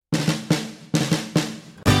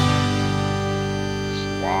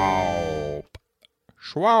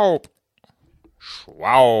Schwab.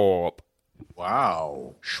 Schwab.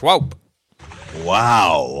 Wow. Schwab.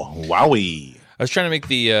 Wow. Wowie. I was trying to make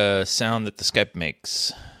the sound that the Skype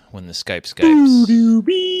makes when the Skype Skypes.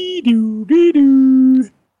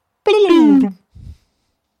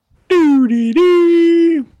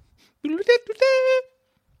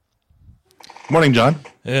 Morning, John.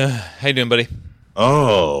 How you doing, buddy?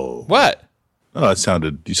 Oh. What? Oh,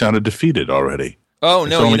 you sounded defeated already. Oh, It's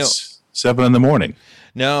no, only 7 in the morning.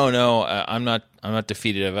 No, I'm not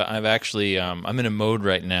defeated. I've actually, I'm in a mode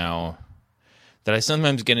right now that I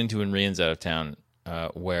sometimes get into when Rian's out of town,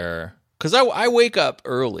 because I wake up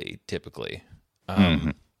early typically, but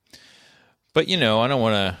I don't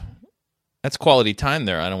want to. That's quality time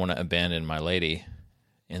there. I don't want to abandon my lady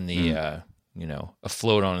in the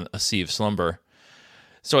afloat on a sea of slumber.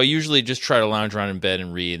 So I usually just try to lounge around in bed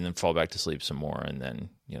and read, and then fall back to sleep some more, and then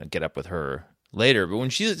get up with her later. But when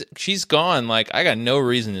she's gone, like, I got no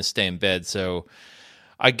reason to stay in bed, so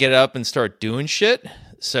I get up and start doing shit.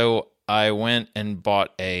 So I went and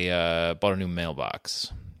bought a new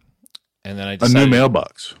mailbox, and then I decided a new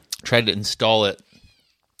mailbox. Tried to install it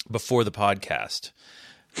before the podcast,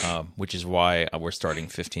 which is why we're starting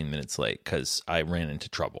 15 minutes late, because I ran into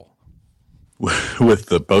trouble with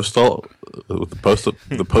the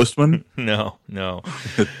postman. No,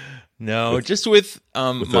 just with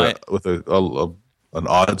an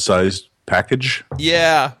odd sized package.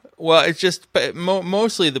 Yeah, well, it's just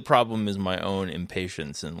mostly the problem is my own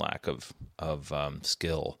impatience and lack of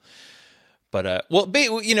skill. But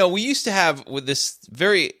we used to have with this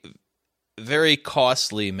very, very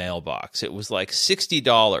costly mailbox. It was like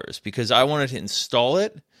 $60 because I wanted to install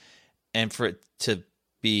it and for it to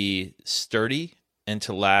be sturdy and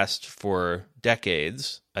to last for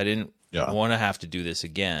decades. I didn't want to have to do this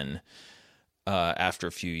again after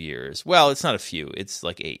a few years. Well, it's not a few. It's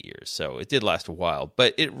like 8 years. So it did last a while.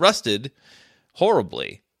 But it rusted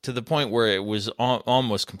horribly to the point where it was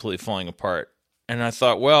almost completely falling apart. And I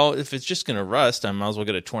thought, well, if it's just going to rust, I might as well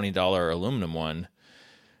get a $20 aluminum one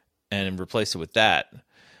and replace it with that.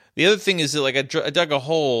 The other thing is that, like, I dug a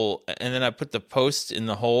hole, and then I put the post in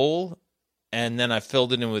the hole, and then I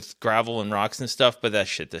filled it in with gravel and rocks and stuff, but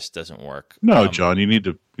this doesn't work. No, John, you need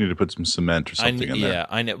to put some cement or something in there. Yeah,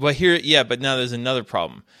 I know. But but now there's another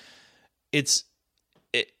problem. You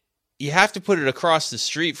have to put it across the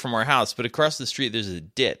street from our house, but across the street there's a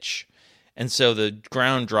ditch, and so the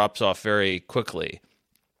ground drops off very quickly.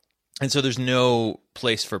 And so there's no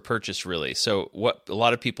place for purchase, really. So what a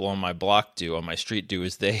lot of people on my block do, on my street do,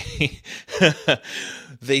 is they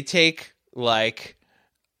take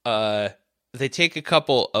a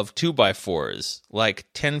couple of 2x4s, like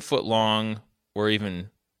 10-foot long or even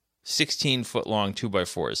 16-foot long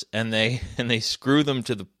 2x4s, and they screw them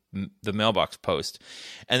to the mailbox post,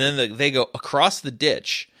 and then they go across the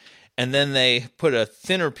ditch, and then they put a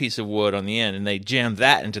thinner piece of wood on the end, and they jam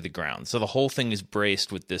that into the ground. So the whole thing is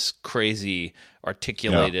braced with this crazy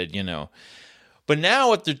articulated, But now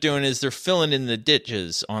what they're doing is they're filling in the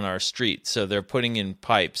ditches on our street. So they're putting in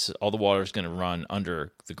pipes. All the water is going to run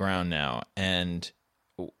under the ground now. And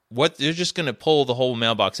they're just going to pull the whole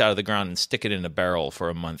mailbox out of the ground and stick it in a barrel for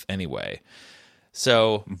a month anyway.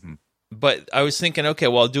 So, But I was thinking, okay,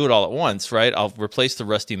 well, I'll do it all at once, right? I'll replace the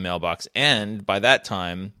rusty mailbox. And by that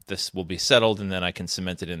time, this will be settled, and then I can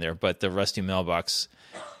cement it in there. But the rusty mailbox,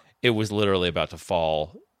 it was literally about to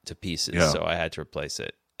fall to pieces. Yeah. So I had to replace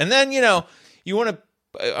it. And then, I wanted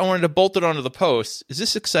to bolt it onto the post. Is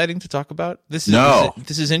this exciting to talk about? This is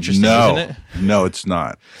interesting, isn't it? No, it's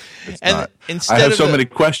not. It's not. I have so many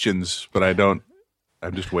questions, but I don't.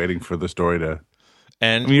 I'm just waiting for the story to.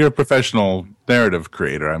 And you're a professional narrative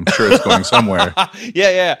creator. I'm sure it's going somewhere.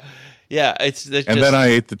 Yeah. It's then I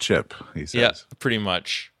ate the chip. He says. Yeah, pretty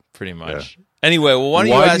much. Yeah. Anyway, well, why don't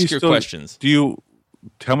you ask your questions?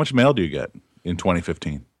 How much mail do you get in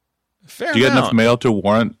 2015? Fair do you get enough mail to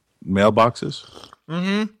warrant mailboxes?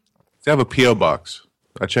 Mm-hmm. I have a P.O. box.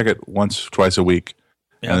 I check it twice a week,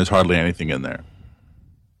 and there's hardly anything in there.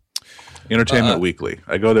 Entertainment Weekly.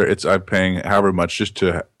 I go there. I'm paying however much just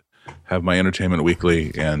to have my Entertainment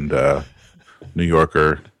Weekly and New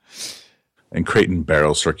Yorker and Crate and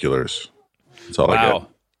Barrel circulars. That's all I get.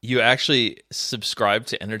 You actually subscribe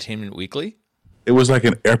to Entertainment Weekly? It was like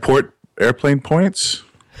an airplane points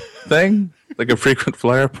thing, like a frequent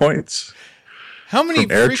flyer points. How many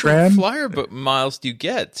frequent flyer miles do you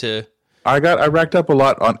get to? I racked up a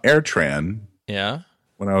lot on AirTran. Yeah.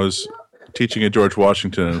 When I was teaching at George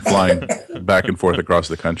Washington and flying back and forth across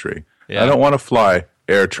the country. Yeah. I don't want to fly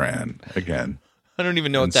AirTran again. I don't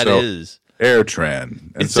even know what that is.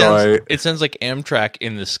 AirTran. It sounds like Amtrak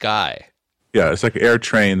in the sky. Yeah, it's like Air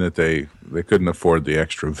Train that they couldn't afford the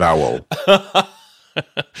extra vowel,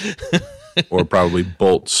 or probably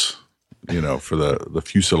bolts, for the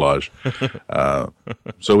fuselage.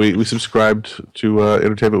 So we subscribed to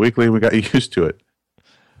Entertainment Weekly, and we got used to it.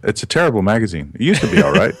 It's a terrible magazine. It used to be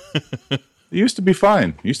all right. It used to be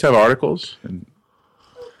fine. It used to have articles and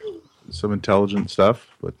some intelligent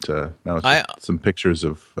stuff, but now it's some pictures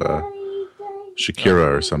of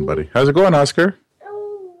Shakira or somebody. How's it going, Oscar?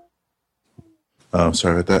 Oh,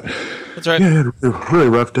 sorry about that. That's right. Yeah, I had a really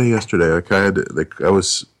rough day yesterday. I dropped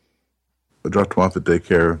him off at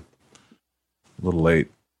daycare a little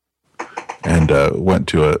late, and went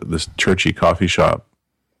to this churchy coffee shop,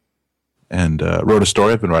 and wrote a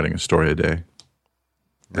story. I've been writing a story a day.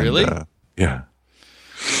 Really? And, yeah.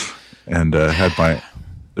 And had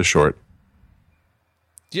the short.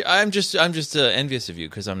 Yeah, I'm just envious of you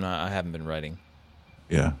because I haven't been writing.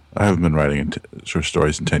 Yeah, I haven't been writing short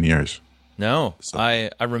stories in 10 years. No, so. I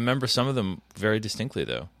remember some of them very distinctly,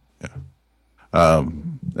 though. Yeah.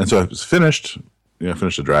 And so I was finished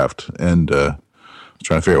the draft, and was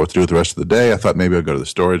trying to figure out what to do with the rest of the day. I thought maybe I'd go to the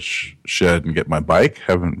storage shed and get my bike.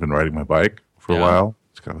 Haven't been riding my bike for a while.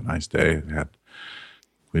 It's kind of a nice day.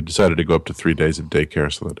 We decided to go up to 3 days of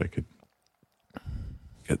daycare so that I could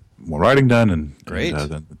get more riding done. And great.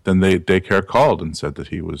 And, then daycare called and said that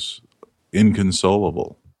he was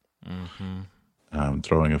inconsolable,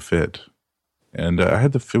 throwing a fit. And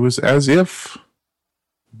it was as if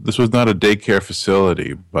this was not a daycare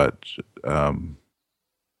facility, but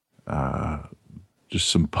just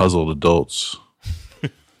some puzzled adults.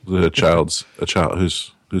 a child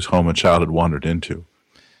whose home a child had wandered into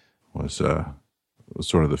was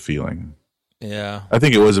sort of the feeling. Yeah, I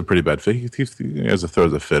think it was a pretty bad fit. He has a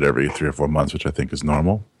throws a fit every 3 or 4 months, which I think is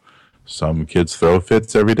normal. Some kids throw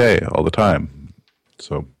fits every day, all the time.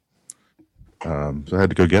 So I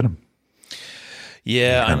had to go get him.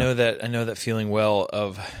 Yeah, I know that feeling well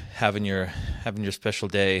of having your special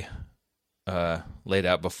day laid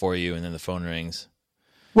out before you, and then the phone rings.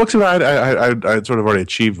 Well, I'd sort of already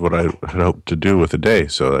achieved what I had hoped to do with the day,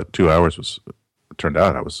 so that 2 hours turned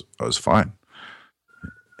out I was fine,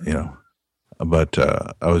 But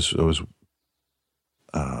I was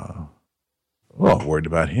worried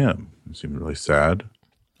about him. He seemed really sad.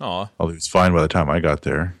 Aw. Although he was fine by the time I got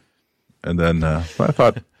there, and then I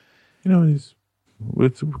thought, we're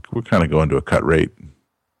kind of going to a cut rate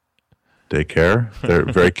daycare. They're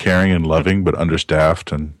very caring and loving, but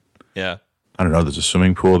understaffed, and yeah. I don't know. There's a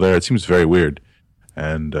swimming pool there. It seems very weird,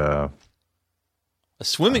 and a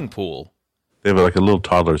swimming pool. They have like a little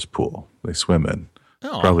toddler's pool they swim in.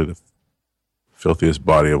 Oh. Probably the filthiest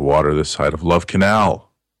body of water this side of Love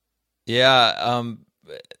Canal. Yeah,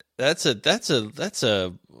 that's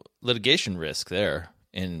a litigation risk there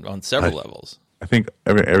on several levels. I think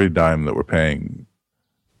every dime that we're paying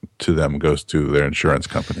to them goes to their insurance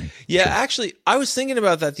company. Yeah, actually, I was thinking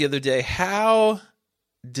about that the other day. How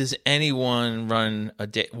does anyone run a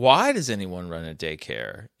day? Why does anyone run a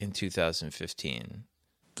daycare in 2015?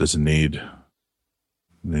 There's a need.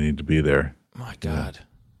 They need to be there. My God,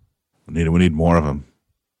 we need more of them.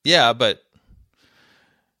 Yeah, but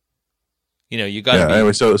you got to be.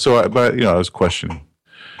 Anyway, I was questioning.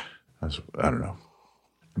 I don't know.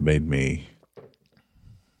 It made me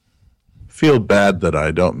feel bad that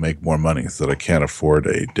I don't make more money, so that I can't afford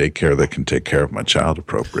a daycare that can take care of my child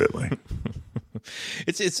appropriately.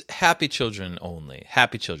 It's happy children only.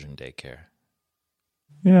 Happy children daycare.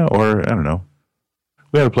 Yeah, or I don't know.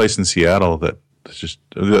 We had a place in Seattle that just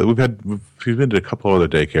we've been to a couple other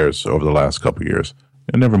daycares over the last couple of years,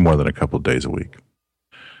 and never more than a couple of days a week.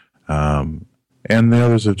 And the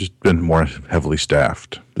others have just been more heavily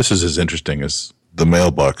staffed. This is as interesting as the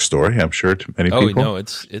mailbox story, I'm sure, to many people. Oh, no,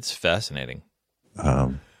 it's fascinating.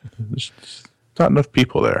 There's not enough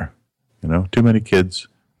people there. Too many kids,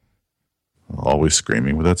 always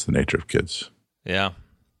screaming. But that's the nature of kids. Yeah,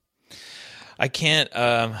 I can't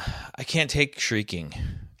take shrieking.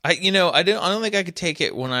 I don't think I could take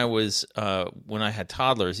it when I had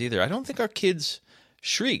toddlers either. I don't think our kids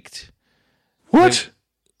shrieked. What?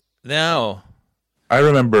 No. I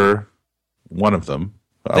remember one of them.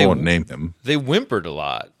 I won't name him. They whimpered a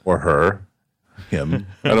lot. Or her. Him.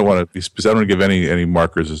 I don't want to be specific. I don't want to give any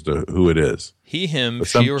markers as to who it is. He, him, but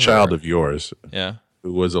she, some or child her. Of yours. Yeah.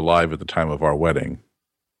 Who was alive at the time of our wedding,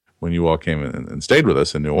 when you all came in and stayed with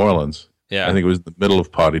us in New Orleans. Yeah. I think it was the middle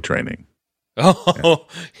of potty training. Oh,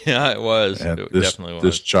 yeah, it was. And it definitely was.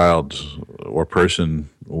 This child or person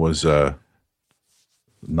was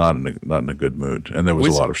not in a good mood, and there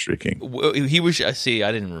was a lot of shrieking. He was. I see.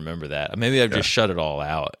 I didn't remember that. Maybe I've just shut it all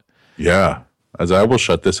out. Yeah, as I will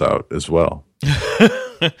shut this out as well.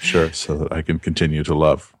 Sure, so that I can continue to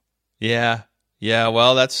love. Yeah. Yeah,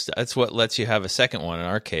 well, that's what lets you have a second one. In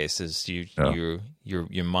our case, is Yeah.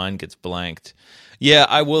 your mind gets blanked. Yeah,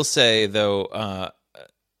 I will say though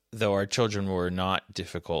our children were not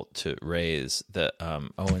difficult to raise. The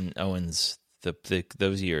Owen's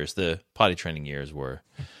those years, the potty training years were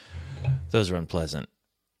unpleasant,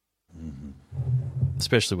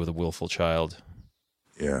 especially with a willful child.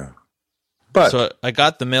 Yeah. But So I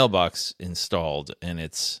got the mailbox installed, and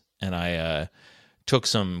I took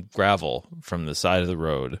some gravel from the side of the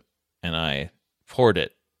road and I poured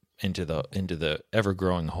it into the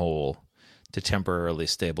ever-growing hole to temporarily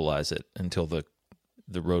stabilize it until the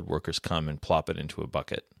road workers come and plop it into a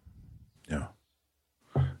bucket. yeah.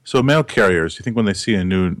 So mail carriers, you think when they see a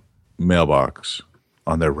new mailbox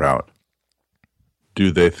on their route,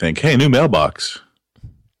 do they think, "Hey, new mailbox,"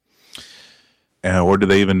 or do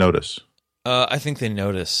they even notice? I think they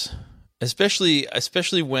notice,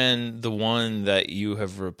 especially when the one that you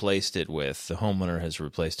have replaced it with, the homeowner has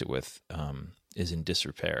replaced it with, is in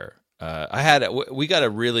disrepair. We had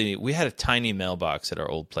a tiny mailbox at our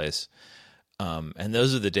old place, and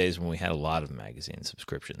those are the days when we had a lot of magazine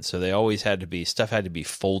subscriptions. So they always stuff had to be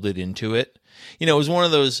folded into it. It was one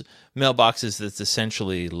of those mailboxes that's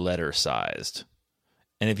essentially letter sized.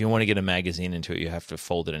 And if you want to get a magazine into it, you have to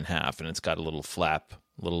fold it in half, and it's got a little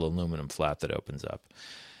aluminum flap that opens up.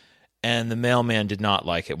 And the mailman did not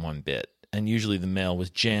like it one bit. And usually the mail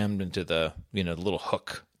was jammed into the little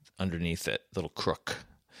hook underneath it, little crook.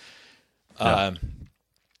 Yeah.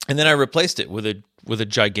 And then I replaced it with a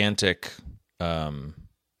gigantic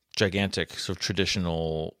sort of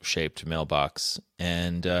traditional shaped mailbox.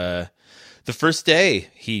 And the first day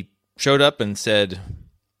he showed up and said,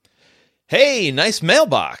 "Hey, nice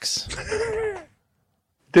mailbox."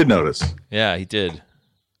 Did notice. Yeah, he did.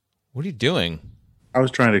 What are you doing? I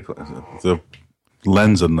was trying to. The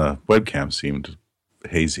lens on the webcam seemed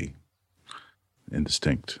hazy,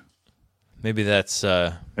 indistinct. Maybe that's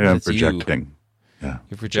Maybe I'm that's projecting. You. Yeah,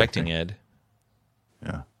 You're projecting, Ed.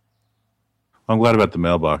 yeah. I'm glad about the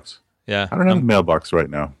mailbox. Yeah. I don't have a mailbox right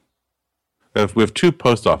now. We have two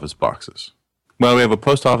post office boxes. Well, we have a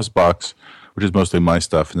post office box, which is mostly my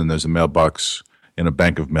stuff, and then there's a mailbox in a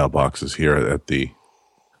bank of mailboxes here at the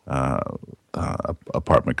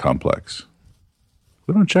apartment complex.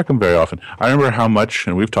 We don't check them very often. I remember how much,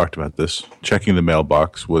 and we've talked about this, checking the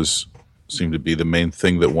mailbox seemed to be the main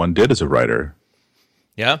thing that one did as a writer.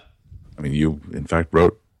 Yeah. I mean, you, in fact,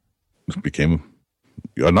 became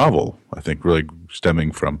a novel, I think, really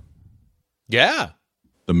stemming from Yeah.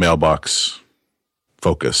 the mailbox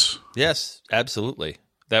focus. Yes, absolutely.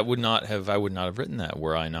 I would not have written that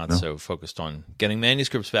were I not so focused on getting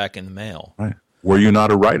manuscripts back in the mail. Right. Were you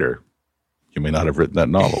not a writer, you may not have written that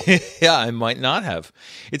novel. Yeah, I might not have.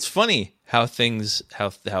 It's funny how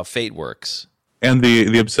fate works. And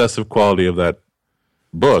the obsessive quality of that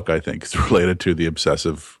book, I think, is related to the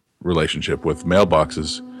obsessive relationship with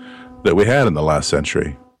mailboxes that we had in the last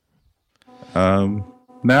century.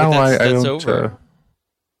 Now I that's don't. over.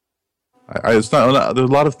 It's not. There's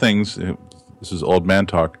a lot of things. This is old man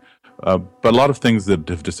talk, but a lot of things that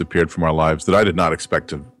have disappeared from our lives that I did not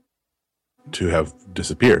expect to have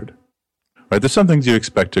disappeared. Right? There's some things you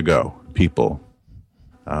expect to go. People,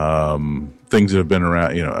 things that have been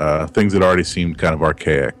around. Things that already seemed kind of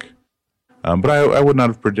archaic. But I would not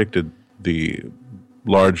have predicted the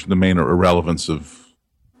main irrelevance of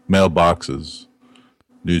mailboxes,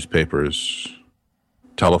 newspapers,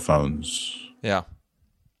 telephones, Yeah.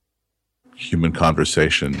 human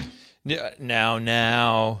conversation.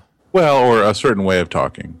 Now. Well, or a certain way of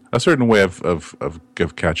talking, a certain way of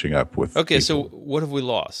catching up with. Okay, people. so what have we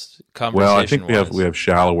lost? Well, I think we have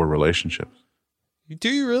shallower relationships Do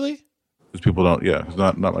you really? because people don't. Yeah, there's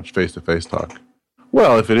not much face to face talk.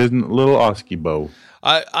 Well, if it isn't a little Oskibo.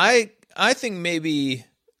 I think maybe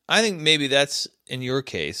that's in your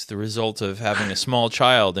case the result of having a small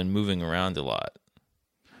child and moving around a lot.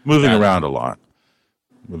 Moving around a lot.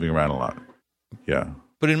 Yeah.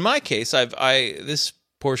 But in my case, this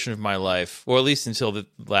portion of my life, or at least until the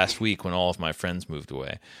last week when all of my friends moved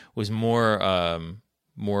away, was more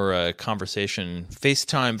conversation,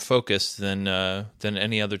 FaceTime focused than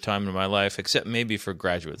any other time in my life, except maybe for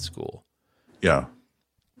graduate school. Yeah.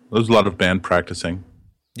 There's a lot of band practicing.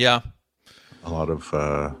 Yeah. A lot of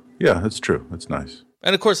yeah, that's true. That's nice.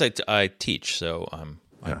 And of course, I teach, so I'm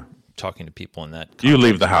talking to people in that context. You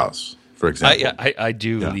leave the house, for example. I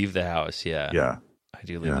do leave the house. Yeah. Yeah. I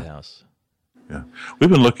do leave the house. Yeah. We've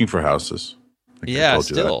been looking for houses. I think I told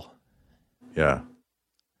you that. Still. Yeah.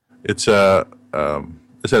 It's I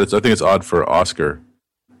think it's odd for Oscar.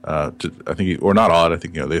 Or not odd. I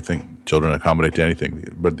think they think children accommodate to anything.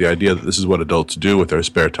 But the idea that this is what adults do with their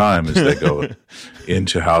spare time is they go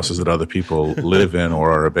into houses that other people live in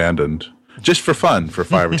or are abandoned just for fun for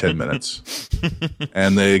 5 or 10 minutes.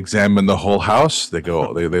 And they examine the whole house. They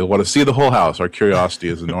want to see the whole house. Our curiosity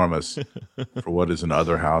is enormous for what is in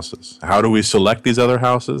other houses. How do we select these other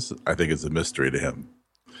houses? I think it's a mystery to him.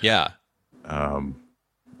 Yeah. And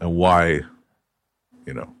why,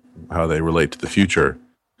 how they relate to the future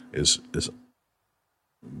is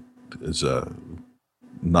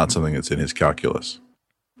not something that's in his calculus.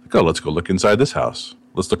 Let's go look inside this house.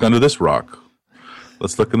 Let's look under this rock.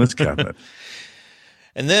 Let's look in this cabinet.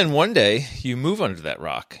 And then one day you move under that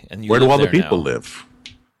rock, and where do all the people live?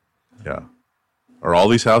 Yeah, are all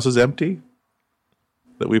these houses empty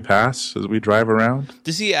that we pass as we drive around?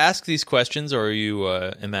 Does he ask these questions, or are you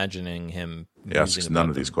imagining him? He asks none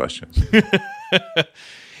of these questions.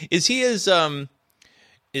 Is he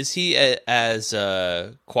as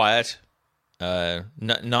quiet,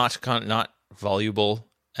 not voluble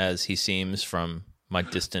as he seems from my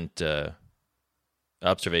distant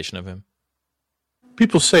observation of him?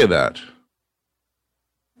 People say that.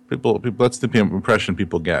 People. That's the impression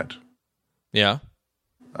people get. Yeah.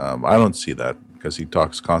 I don't see that because he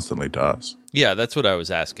talks constantly to us. Yeah, that's what I was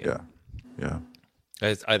asking. Yeah.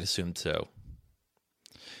 I'd assumed so.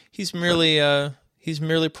 He's merely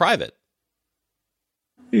private.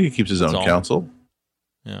 He keeps his own counsel.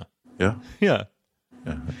 Yeah. Yeah. Yeah.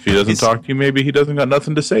 If he doesn't talk to you, maybe he doesn't got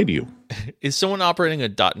nothing to say to you. Is someone operating a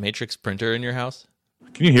dot matrix printer in your house?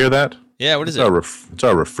 Can you hear that? Yeah, what is it? It's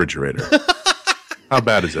our refrigerator. How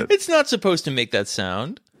bad is it? It's not supposed to make that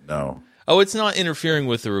sound. No. Oh, it's not interfering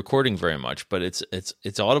with the recording very much, but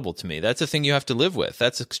it's audible to me. That's a thing you have to live with.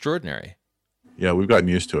 That's extraordinary. Yeah, we've gotten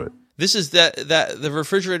used to it. This is that the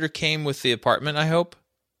refrigerator came with the apartment, I hope?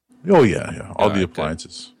 Oh, yeah. All the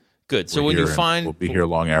appliances. Good. So when you find... We'll be here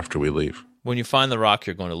long after we leave. When you find the rock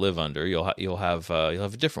you're going to live under, you'll have a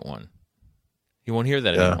different one. You won't hear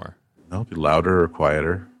that anymore. It'll be louder or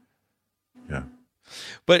quieter. Yeah.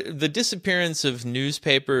 But the disappearance of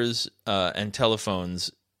newspapers and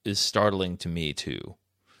telephones is startling to me too.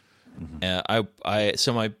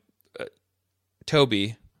 Mm-hmm.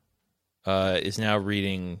 Toby is now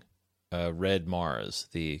reading Red Mars,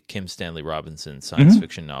 the Kim Stanley Robinson science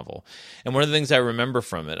fiction novel. And one of the things I remember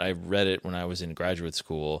from it, I read it when I was in graduate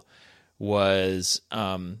school, was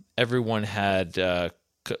everyone had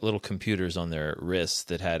little computers on their wrists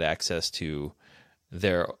that had access to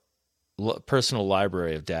their personal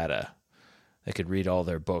library of data. They could read all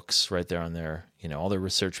their books right there on their, all their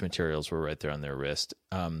research materials were right there on their wrist.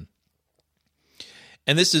 And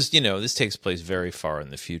this is, this takes place very far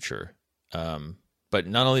in the future. But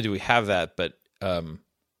not only do we have that, but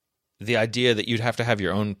the idea that you'd have to have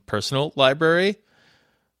your own personal library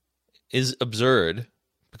is absurd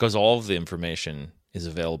because all of the information is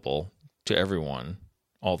available to everyone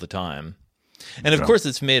all the time. And of course,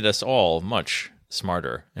 it's made us all much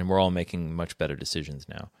smarter, and we're all making much better decisions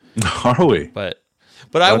now. Are we? But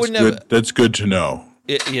I wouldn't have. That's good to know.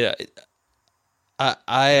 I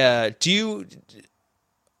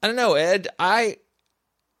don't know, Ed. I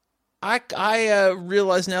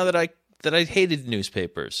realize now that I hated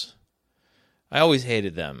newspapers. I always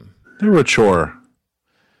hated them. They were a chore.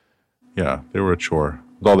 Yeah, they were a chore.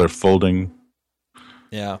 With all their folding.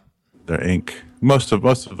 Yeah. Their ink. Most of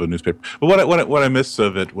a newspaper. But what I missed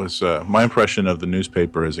of it was my impression of the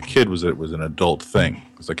newspaper as a kid was that it was an adult thing.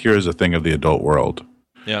 It's like, here's a thing of the adult world.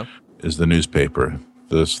 Yeah. Is the newspaper.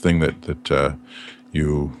 This thing that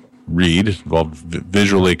you read, involved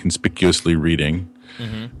visually, conspicuously reading,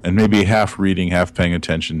 and maybe half reading, half paying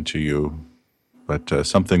attention to you, but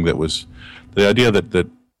something that was the idea that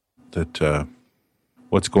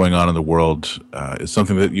what's going on in the world is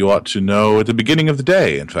something that you ought to know at the beginning of the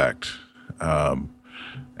day, in fact,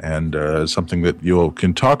 and something that you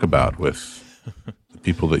can talk about with the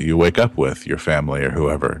people that you wake up with, your family or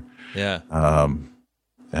whoever. Yeah. And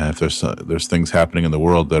if there's things happening in the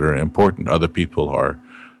world that are important, other people are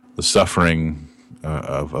the suffering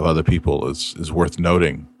of other people is worth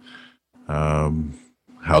noting.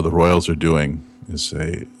 How the Royals are doing is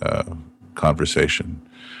a conversation.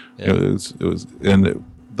 Yeah. It was, and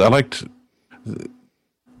I liked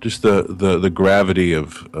just the gravity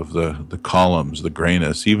of the columns, the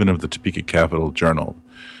grayness, even of the Topeka Capital Journal,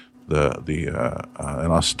 the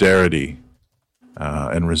an austerity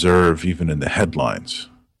and reserve even in the headlines,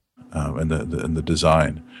 and the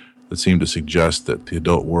design that seemed to suggest that the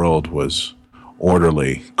adult world was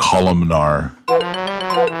orderly, columnar,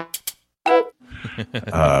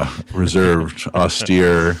 reserved,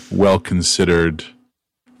 austere, well considered,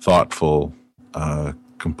 thoughtful,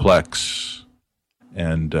 complex,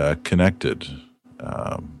 and connected,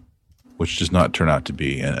 which does not turn out to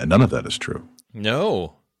be, and none of that is true.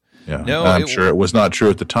 No. Yeah, No, I'm sure it was not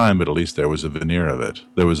true at the time, but at least there was a veneer of it.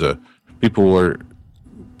 People were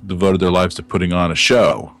devoted their lives to putting on a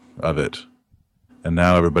show of it, and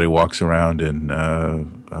now everybody walks around in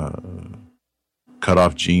cut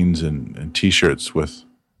off jeans and t-shirts with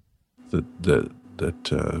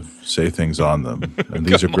that say things on them, and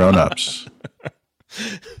these are grown-ups.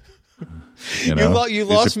 You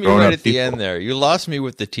lost me right at the end there. You lost me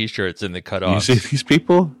with the t-shirts and the cutoffs. You see these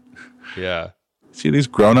people? Yeah. See these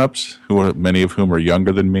grown-ups, many of whom are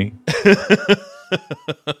younger than me,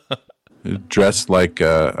 dressed like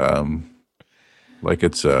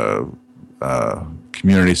it's a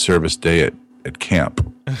community service day at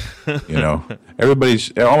camp. You know,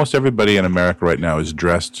 almost everybody in America right now is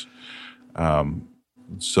dressed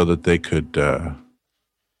so that they could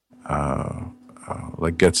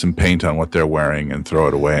like get some paint on what they're wearing and throw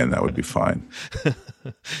it away, and that would be fine.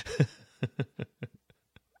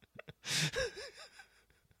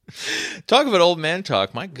 Talk about old man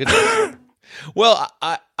talk. My goodness. Well,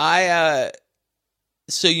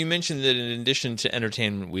 so you mentioned that in addition to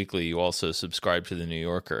Entertainment Weekly, you also subscribe to the New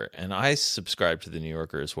Yorker, and I subscribe to the New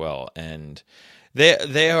Yorker as well. And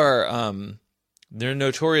they are they're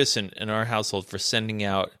notorious in our household for sending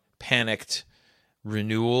out panicked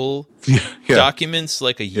renewal documents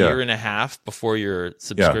like a year and a half before your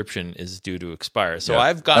subscription is due to expire. So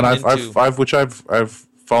I've gotten I've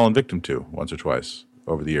fallen victim to once or twice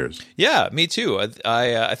over the years. Yeah, me too.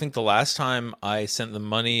 I think the last time I sent them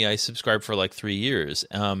money, I subscribed for like 3 years,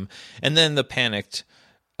 and then the panicked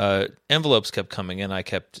envelopes kept coming in.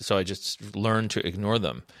 So I just learned to ignore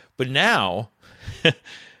them. But now,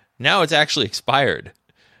 now it's actually expired,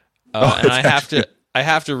 and I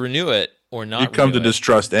have to renew it or not. You come to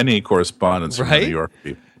distrust any correspondence from the New York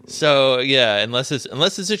people. So yeah, unless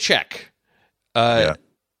it's a check. Oh,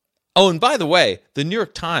 and by the way, the New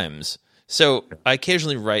York Times. So I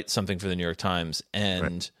occasionally write something for the New York Times,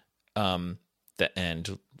 and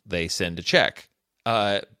and they send a check.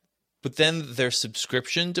 But then their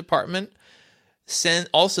subscription department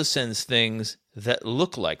also sends things that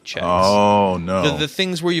look like checks. Oh no! The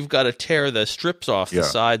things where you've got to tear the strips off the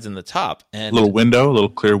sides and the top, and little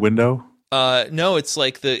clear window. No, it's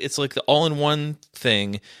like the all-in-one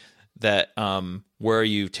thing that where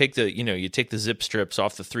you take the zip strips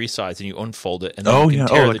off the 3 sides and you unfold it and then you can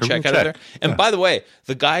tear the check out of there. And by the way,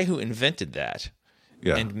 the guy who invented that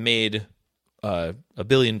and made $1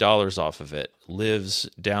 billion off of it lives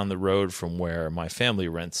down the road from where my family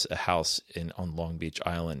rents a house on Long Beach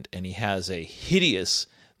Island, and he has a hideous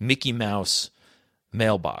Mickey Mouse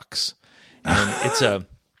mailbox, and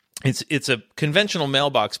it's a conventional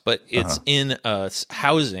mailbox, but it's in a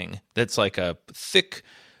housing that's like a thick,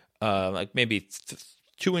 like maybe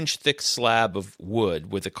 2-inch thick slab of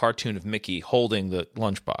wood with a cartoon of Mickey holding the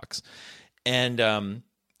lunchbox, and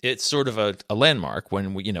it's sort of a landmark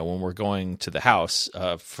when we're going to the house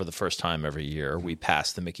for the first time every year. We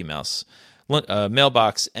pass the Mickey Mouse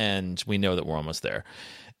mailbox, and we know that we're almost there.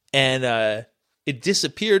 And it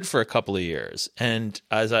disappeared for a couple of years, and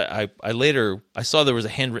as I later saw there was a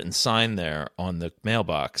handwritten sign there on the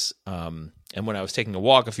mailbox. And when I was taking a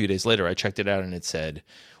walk a few days later, I checked it out, and it said,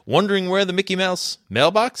 "Wondering where the Mickey Mouse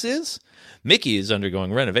mailbox is? Mickey is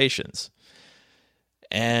undergoing renovations."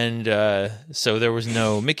 And so there was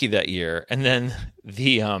no Mickey that year. And then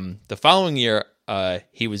the following year,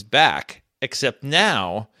 he was back, except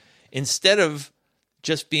now, instead of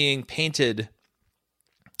just being painted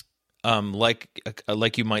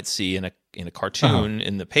like you might see in a cartoon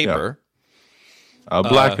in the paper.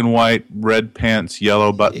 Black and white, red pants,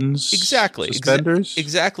 yellow buttons. Exactly. Suspenders.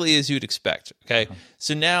 Exactly as you'd expect. Okay.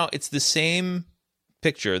 So now it's the same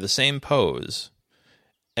picture, the same pose,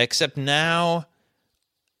 except now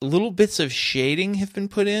little bits of shading have been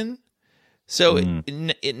put in. So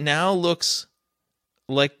it now looks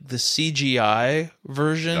like the CGI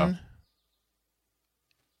version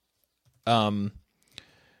of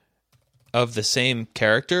the same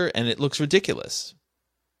character, and it looks ridiculous.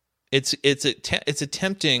 It's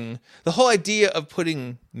attempting the whole idea of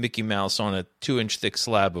putting Mickey Mouse on a 2-inch thick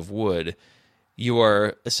slab of wood. You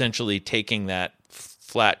are essentially taking that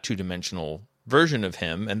flat 2-dimensional version of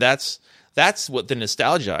him, and that's what the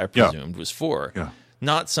nostalgia, I presumed, was for. Yeah.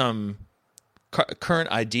 Not some current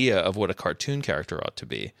idea of what a cartoon character ought to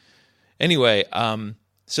be. Anyway,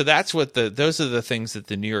 so that's what those are the things that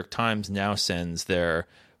the New York Times now sends their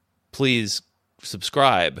please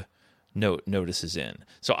subscribe notices in.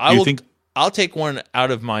 So I'll take one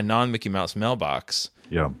out of my non-Mickey Mouse mailbox.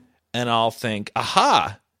 Yeah. And I'll think,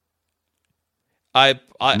 aha,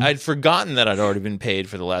 I'd forgotten that I'd already been paid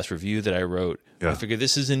for the last review that I wrote. Yeah. I figured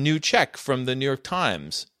this is a new check from the New York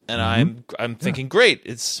Times, and I'm thinking, great,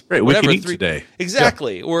 it's Great, whatever, we can eat today.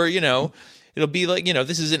 Exactly. Yeah. Or it'll be like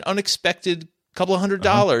this is an unexpected couple of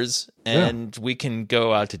 $100, and we can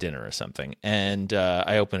go out to dinner or something. And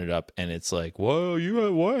I open it up, and it's like, whoa,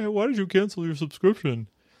 why did you cancel your subscription?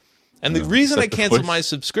 And the reason I canceled my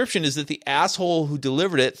subscription is that the asshole who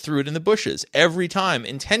delivered it threw it in the bushes every time,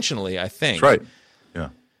 intentionally, I think. That's right.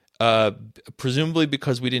 Yeah. Presumably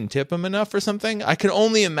because we didn't tip him enough or something. I can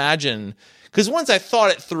only imagine, because once I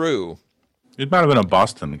thought it through. It might have been a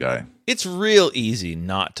Boston guy. It's real easy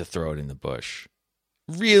not to throw it in the bush.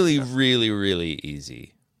 Really, really, really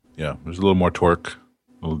easy. Yeah, there's a little more torque,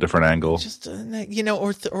 a little different angle. Just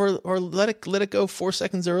or let it go 4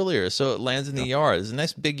 seconds earlier so it lands in the yard. It's a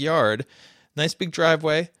nice big yard, nice big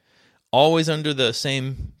driveway, always under the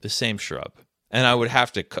same shrub. And I would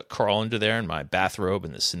have to crawl under there in my bathrobe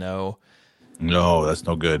in the snow. No, that's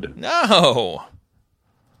no good. No.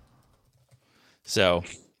 So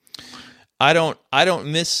I don't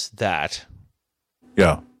miss that.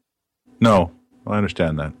 Yeah. No, I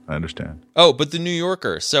understand that. I understand. Oh, but the New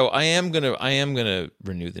Yorker. So I am gonna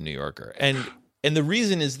renew the New Yorker, and the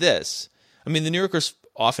reason is this. I mean, the New Yorker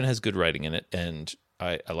often has good writing in it, and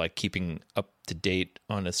I like keeping up to date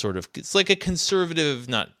on a sort of, it's like a conservative,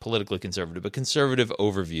 not politically conservative, but conservative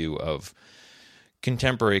overview of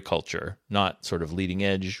contemporary culture, not sort of leading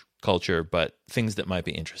edge culture, but things that might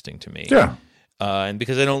be interesting to me. Yeah. And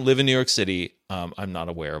because I don't live in New York City, I'm not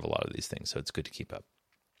aware of a lot of these things, so it's good to keep up.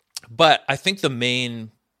 But I think the main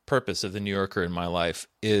purpose of the New Yorker in my life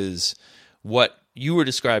is what you were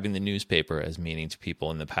describing the newspaper as meaning to people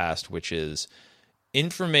in the past, which is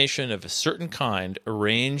information of a certain kind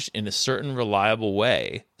arranged in a certain reliable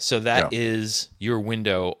way. So that is your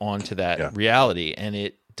window onto that reality, and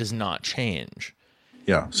it does not change.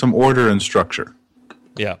 Yeah. Some order and structure.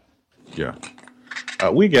 Yeah. Yeah.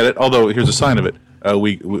 We get it. Although here's a sign of it.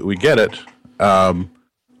 We get it. And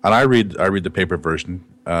I read the paper version.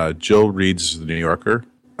 Jill reads the New Yorker.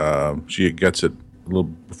 She gets it a little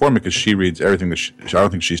before me because she reads everything that I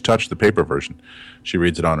don't think she's touched the paper version. She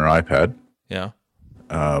reads it on her iPad. Yeah.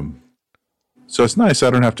 So it's nice. I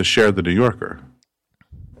don't have to share the New Yorker.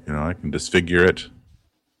 I can disfigure it,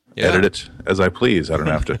 edit it as I please. I don't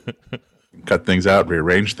have to cut things out,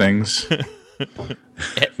 rearrange things,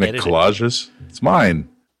 make collages. It's mine.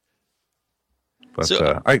 But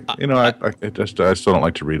so, I still don't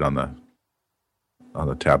like to read on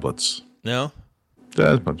the tablets. No.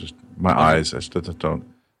 Just my eyes. I still don't.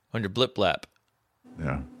 On your blip blap.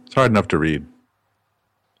 Yeah, it's hard enough to read.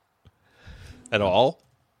 At all?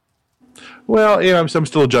 Well, I'm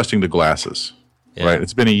still adjusting to glasses. Yeah. Right.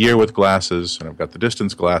 It's been a year with glasses, and I've got the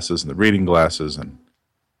distance glasses and the reading glasses, and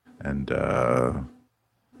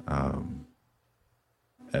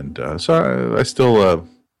so I still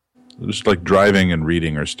just like driving and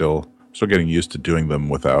reading are still getting used to doing them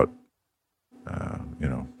without,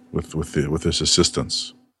 with this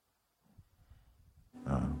assistance.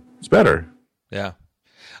 It's better. Yeah.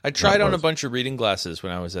 I tried on a bunch of reading glasses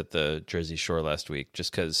when I was at the Jersey Shore last week,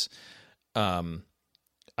 just because I'm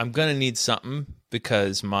going to need something,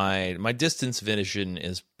 because my distance vision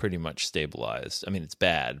is pretty much stabilized. I mean, it's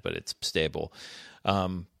bad, but it's stable.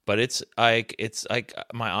 But it's like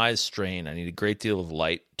my eyes strain. I need a great deal of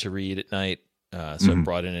light to read at night. So I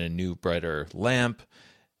brought in a new, brighter lamp,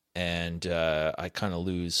 and I kind of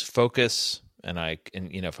lose focus. And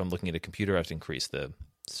if I'm looking at a computer, I have to increase the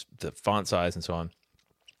font size and so on.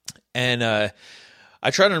 And I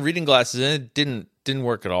tried on reading glasses, and it didn't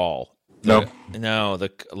work at all. No,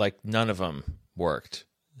 none of them worked.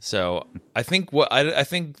 So I think I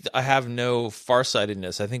think I have no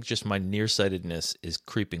farsightedness. I think just my nearsightedness is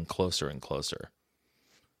creeping closer and closer.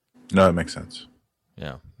 No, it makes sense.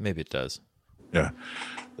 Yeah, maybe it does. Yeah,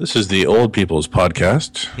 this is the Old People's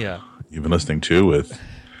Podcast. Yeah, you've been listening to with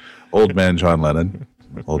Old Man John Lennon.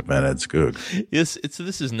 Old Man Ed Skoog. Yes,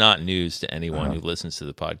 this is not news to anyone who listens to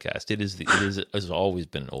the podcast. It has always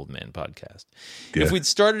been an old man podcast. Yeah. If we'd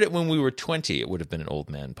started it when we were 20, it would have been an old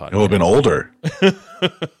man podcast. It would have been older.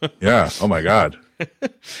 Yeah. Oh my God.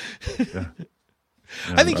 Yeah.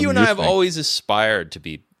 I think you and I have always aspired to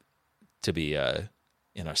be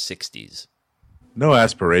in our 60s. No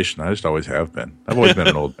aspiration. I just always have been. I've always been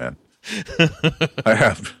an old man. I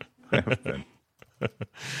have been.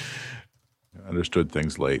 Understood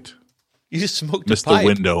things late. You just smoked Missed a pipe. The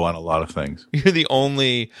window on a lot of things. You're the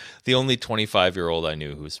only 25-year-old I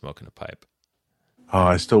knew who was smoking a pipe. Oh,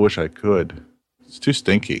 I still wish I could. It's too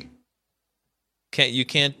stinky. You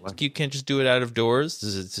can't just do it out of doors.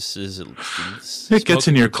 It gets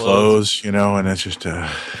in your clothes, and it's just no,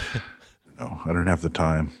 I don't have the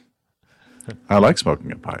time. I like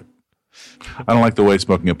smoking a pipe. I don't like the way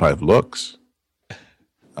smoking a pipe looks.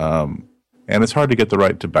 And it's hard to get the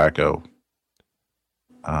right tobacco.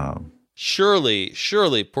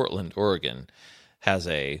 Surely Portland, Oregon has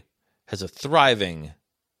a thriving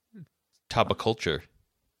tobacco culture.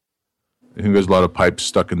 You think there's a lot of pipes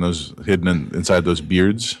stuck in those hidden inside those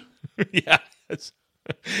beards? Yeah.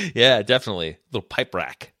 Yeah, definitely. Little pipe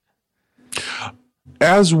rack.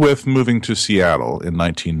 As with moving to Seattle in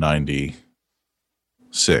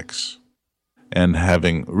 1996 and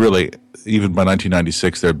having really, even by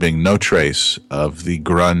 1996, there being no trace of the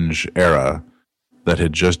grunge era that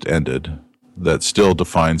had just ended that still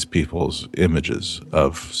defines people's images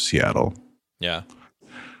of Seattle. Yeah.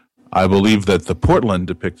 I believe that the Portland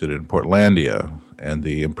depicted in Portlandia and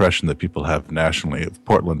the impression that people have nationally of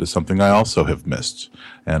Portland is something I also have missed,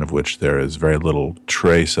 and of which there is very little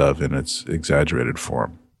trace of in its exaggerated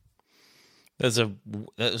form. That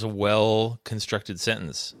is a well-constructed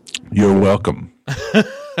sentence. You're welcome.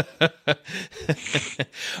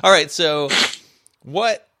 All right, so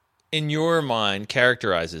what in your mind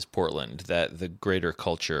characterizes Portland that the greater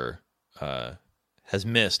culture has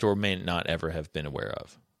missed or may not ever have been aware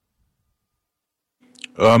of?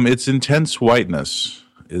 Its intense whiteness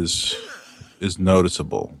is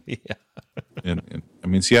noticeable. Yeah. I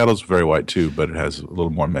mean, Seattle's very white too, but it has a little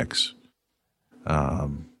more mix.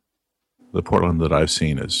 The Portland that I've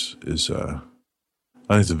seen is I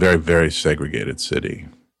think it's a very, very segregated city.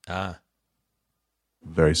 Ah.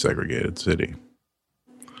 Very segregated city.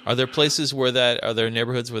 Are there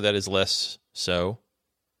neighborhoods where that is less so?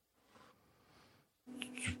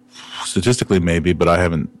 Statistically, maybe, but I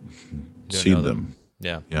haven't seen them.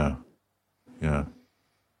 Yeah. Yeah.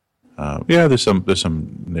 There's some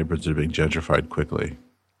neighborhoods that are being gentrified quickly,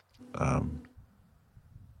 but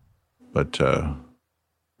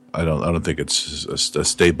I don't think it's a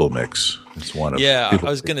stable mix. It's one of I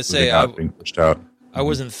was going to say being pushed out. I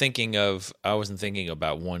wasn't thinking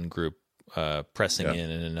about one group pressing in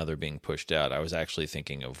and another being pushed out. I was actually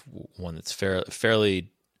thinking of one that's fairly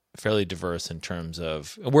diverse in terms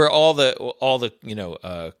of where all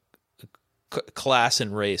the class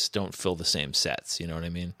and race don't fill the same sets. You know what I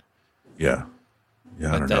mean? Yeah. I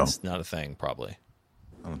don't know. That's not a thing, probably.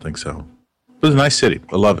 I don't think so. It was a nice city.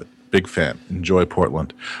 I love it. Big fan. Enjoy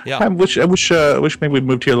Portland. Yeah. I wish maybe we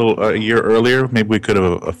moved here a year earlier. Maybe we could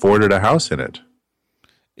have afforded a house in it.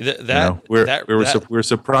 We're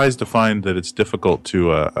surprised to find that it's difficult to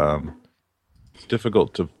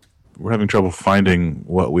we're having trouble finding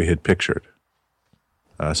what we had pictured.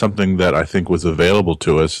 Something that I think was available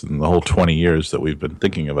to us in the whole 20 years that we've been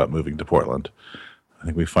thinking about moving to Portland. I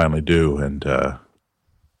think we finally do, and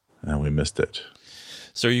we missed it.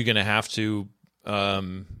 So are you going to have to,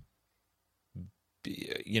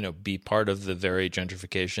 be part of the very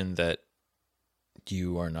gentrification that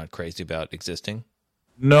you are not crazy about existing?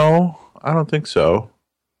 No, I don't think so.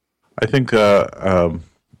 I think I'm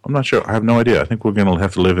not sure. I have no idea. I think we're going to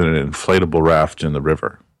have to live in an inflatable raft in the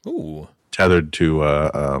river. Ooh. Tethered to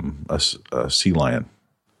a sea lion.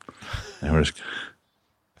 And we're just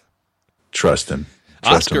trusting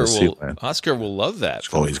Oscar will love that.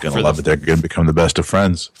 He's going to love it. They're going to become the best of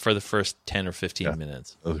friends. For the first 10 or 15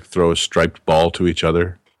 minutes. They'll throw a striped ball to each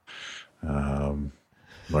other. Learn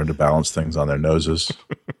to balance things on their noses.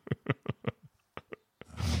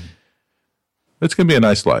 It's going to be a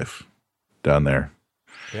nice life down there.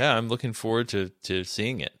 Yeah, I'm looking forward to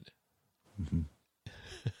seeing it. Mm-hmm.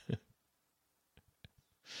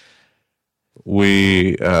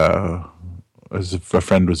 We, as a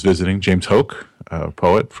friend was visiting, James Hoke, a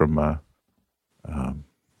poet from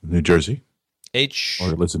New Jersey. Or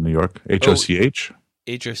lives in New York. H-O-C-H.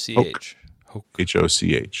 H-O-C-H. Hoke.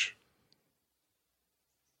 H-O-C-H.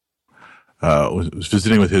 Was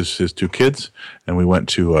visiting with his two kids, and we went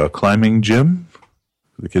to a climbing gym.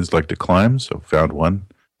 The kids like to climb, so found one.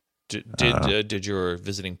 Did your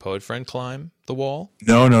visiting poet friend climb the wall?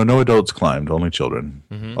 No adults climbed, only children.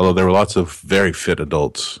 Mm-hmm. Although there were lots of very fit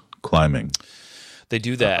adults climbing. They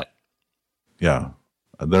do that. Yeah.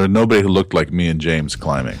 There was nobody who looked like me and James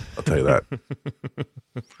climbing, I'll tell you that.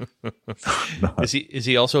 No. Is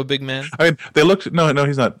he also a big man? I mean, they looked no,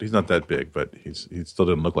 he's not that big, but he still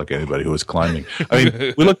didn't look like anybody who was climbing. I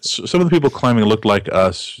mean, some of the people climbing looked like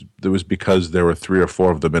us. It was because there were 3 or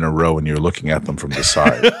 4 of them in a row and you were looking at them from the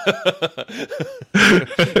side.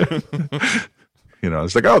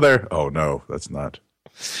 It's like, oh no, that's not.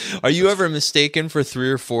 Are you ever mistaken for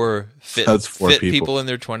 3 or 4 fit people in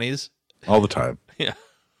their 20s? All the time. Yeah.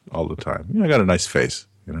 all the time. I got a nice face.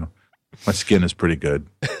 My skin is pretty good.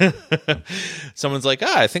 Someone's like,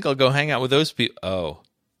 I think I'll go hang out with those people. Oh,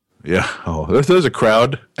 yeah. Oh, there's a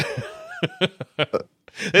crowd.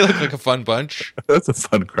 They look like a fun bunch. That's a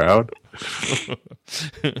fun crowd.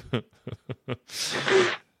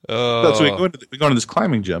 Oh, So we go into this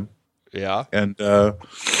climbing gym, yeah. and the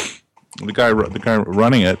guy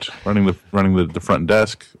running the front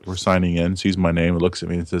desk, we're signing in, sees my name, and looks at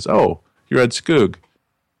me and says, "Oh, you're Ed Skoog."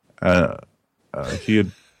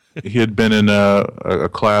 He had been in a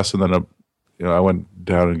class, and then I went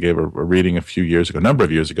down and gave a reading a number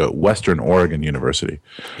of years ago, at Western Oregon University,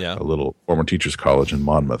 Yeah. a little former teachers college in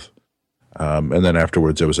Monmouth. And then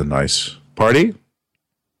afterwards, there was a nice party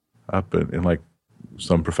up in like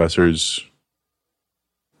some professors,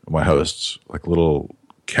 my hosts, like a little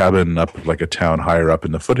cabin up like a town higher up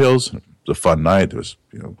in the foothills. It was a fun night. There was,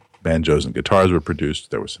 banjos and guitars were produced.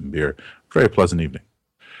 There was some beer. Very pleasant evening.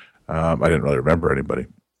 I didn't really remember anybody.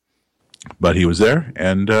 But he was there,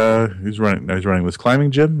 and he was running this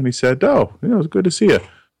climbing gym, and he said, "Oh, it was good to see you,"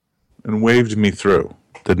 and waved me through.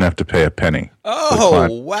 Didn't have to pay a penny. Oh,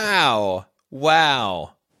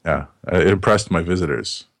 wow. Yeah, it impressed my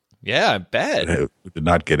visitors. Yeah, I bet. Who did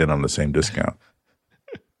not get in on the same discount.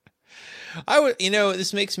 I would,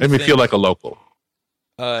 this makes me Made me think, feel like a local.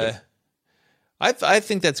 I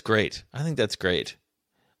think that's great.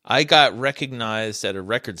 I got recognized at a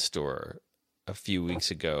record store a few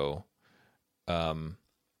weeks ago.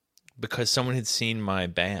 Because someone had seen my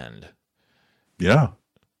band. Yeah.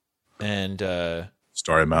 And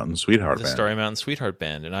Starry Mountain Sweetheart the Band. Starry Mountain Sweetheart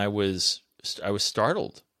Band, and I was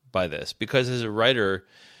startled by this because as a writer,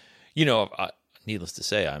 needless to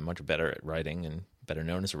say, I'm much better at writing and better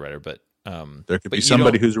known as a writer. But there could be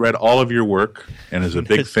somebody who's read all of your work and is a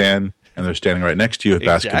big fan, and they're standing right next to you at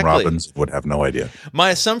Baskin Robbins, would have no idea.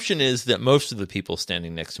 My assumption is that most of the people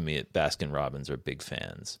standing next to me at Baskin Robbins are big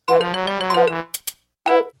fans.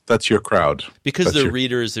 That's your crowd. Because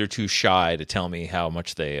readers, they're too shy to tell me how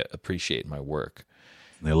much they appreciate my work.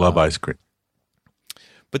 They love ice cream.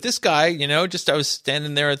 But this guy, I was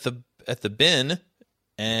standing there at the bin,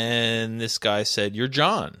 and this guy said, "You're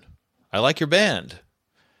John. I like your band."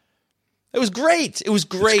 It was great. It's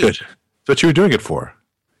good. That's what you were doing it for.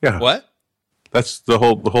 Yeah. What? That's the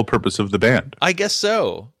whole purpose of the band. I guess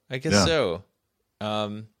so. Of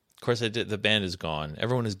course, the band is gone.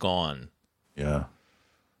 Everyone is gone. Yeah.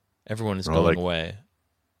 Everyone is going away.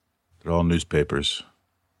 They're all newspapers.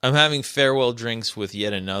 I'm having farewell drinks with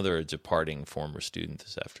yet another departing former student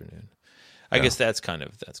this afternoon. I guess that's kind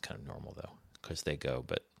of normal though, because they go.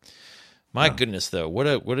 But my goodness, though, what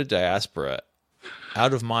a diaspora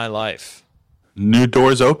out of my life. New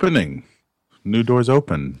doors opening. New doors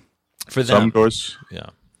open for them. Some doors,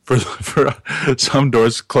 yeah. For some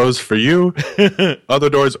doors closed for you. Other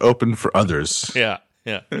doors open for others. Yeah.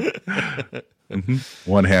 Mm-hmm.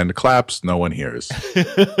 One hand claps, no one hears.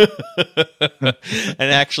 And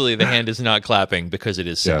actually, the hand is not clapping because it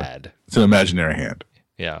is sad. Yeah. It's an imaginary hand.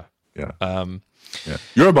 Yeah. Yeah.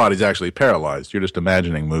 Your body's actually paralyzed. You're just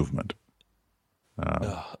imagining movement.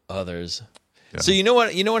 Others. Yeah. So you know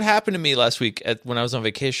what happened to me last week when I was on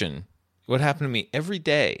vacation? What happened to me every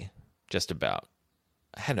day, just about?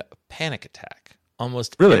 I had a panic attack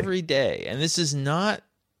almost every day. And this is not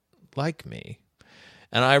like me.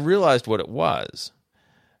 And I realized what it was.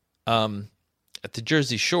 At the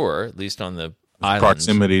Jersey Shore, at least on the islands.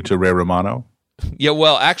 Proximity to Ray Romano? Yeah,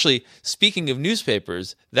 well, actually, speaking of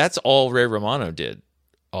newspapers, that's all Ray Romano did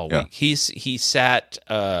all week. He sat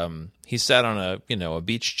on a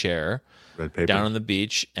beach chair down on the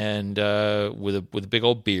beach and with a big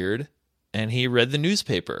old beard, and he read the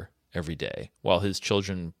newspaper every day while his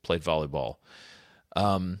children played volleyball.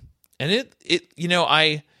 And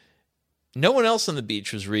no one else on the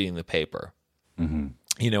beach was reading the paper. Mm-hmm.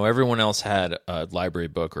 Everyone else had a library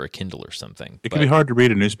book or a Kindle or something. It can be hard to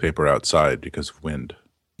read a newspaper outside because of wind.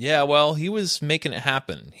 Yeah, well, he was making it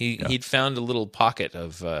happen. He'd found a little pocket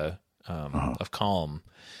of calm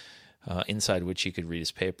inside which he could read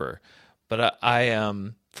his paper. But I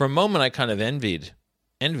for a moment, I kind of envied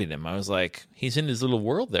him. I was like, he's in his little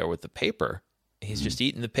world there with the paper. He's just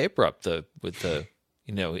eating the paper up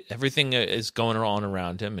everything is going on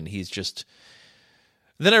around him, and he's just.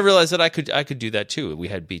 Then I realized that I could do that too. We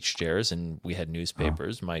had beach chairs and we had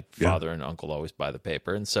newspapers. My father and uncle always buy the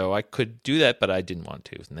paper, and so I could do that, but I didn't want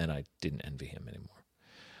to. And then I didn't envy him anymore.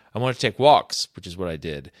 I wanted to take walks, which is what I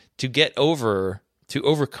did to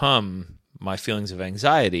overcome my feelings of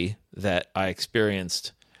anxiety that I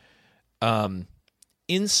experienced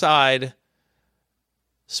inside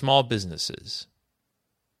small businesses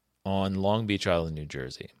on Long Beach Island, New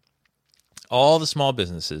Jersey. All the small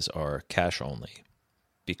businesses are cash only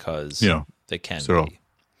because they can be.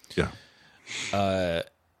 Yeah.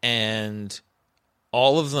 And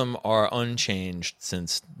all of them are unchanged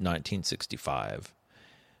since 1965.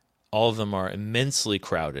 All of them are immensely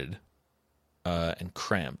crowded and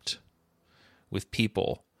cramped with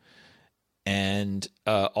people. And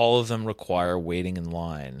all of them require waiting in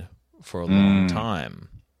line for a long time.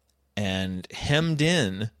 And hemmed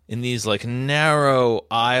in these like narrow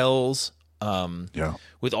aisles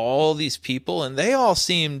with all these people. And they all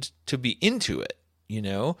seemed to be into it, you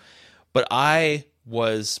know. But I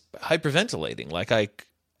was hyperventilating.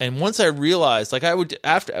 And once I realized, like I would,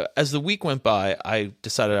 as the week went by, I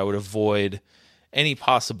decided I would avoid any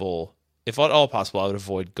possible, if at all possible, I would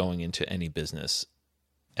avoid going into any business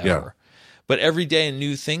ever. Yeah. But every day a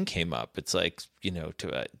new thing came up. It's like, you know,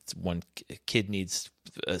 one kid needs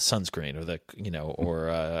sunscreen, or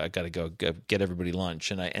I got to go get everybody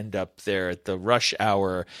lunch, and I end up there at the rush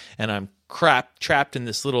hour, and I'm trapped in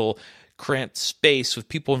this little cramped space with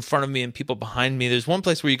people in front of me and people behind me. There's one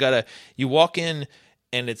place where you walk in,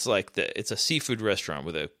 and it's like it's a seafood restaurant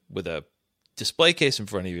with a display case in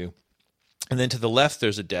front of you, and then to the left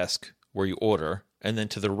there's a desk where you order, and then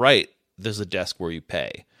to the right there's a desk where you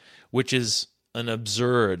pay, which is an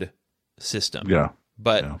absurd system. Yeah.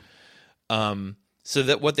 But so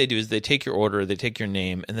that what they do is they take your order, they take your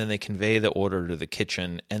name, and then they convey the order to the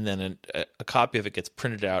kitchen, and then a copy of it gets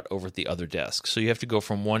printed out over at the other desk. So you have to go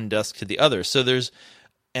from one desk to the other. So it's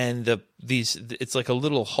like a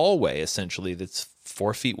little hallway essentially that's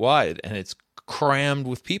 4 feet wide, and it's crammed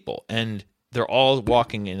with people, and they're all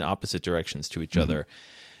walking in opposite directions to each other.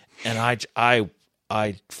 And I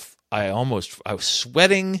was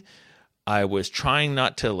sweating. I was trying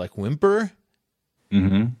not to like whimper.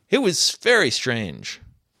 Mm-hmm. It was very strange.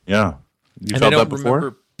 Yeah. You felt that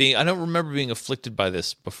before? I don't remember being afflicted by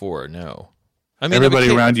this before. No. I mean, everybody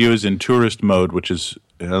around you is in tourist mode, which is,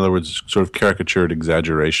 in other words, sort of caricatured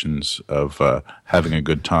exaggerations of having a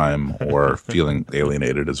good time or feeling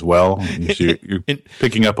alienated as well. So you're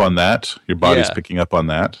picking up on that. Your body's picking up on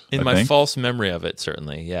that. In my false memory of it,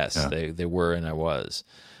 certainly, yes, they were, and I was.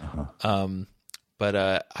 Uh-huh.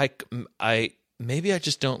 But I maybe I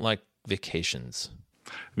just don't like vacations.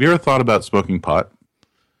 Have you ever thought about smoking pot?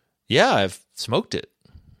 Yeah, I've smoked it.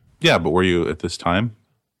 Yeah, but were you at this time?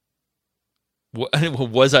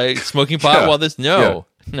 Was I smoking pot while this? No.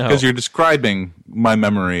 Because you're describing my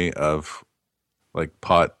memory of like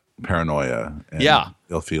pot paranoia and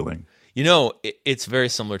ill feeling. You know, it's very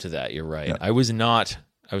similar to that. You're right. Yeah. I was not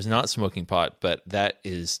smoking pot, but that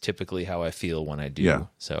is typically how I feel when I do. Yeah.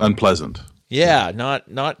 So unpleasant. Yeah,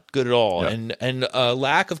 not good at all, yeah. and a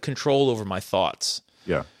lack of control over my thoughts.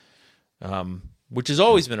 Yeah. Which has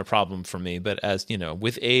always been a problem for me, but as you know,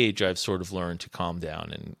 with age, I've sort of learned to calm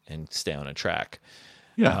down and stay on a track.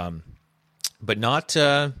 Yeah. But not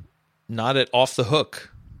at off the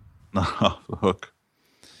hook. Not off the hook.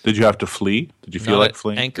 Did you have to flee? Did you feel like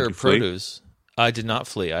fleeing? Anchor Produce. I did not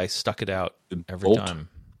flee. I stuck it out every time.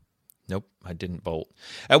 Nope, I didn't bolt.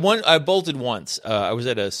 I bolted once. I was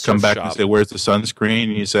at a surf Come back shop. And say, "Where's the sunscreen?"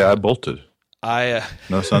 And you say, "I bolted." No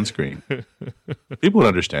sunscreen. People would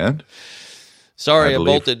understand. Sorry, I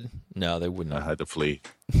bolted. No, they would not. I had to flee.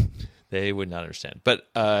 They would not understand. But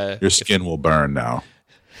your skin will burn now.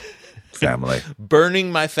 Family.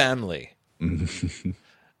 Burning my family.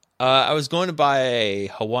 I was going to buy a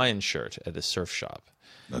Hawaiian shirt at a surf shop.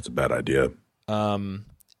 That's a bad idea.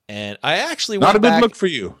 And I actually not went a good back, look for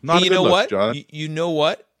you. Not a good look, John. You know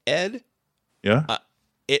what, Ed? Yeah.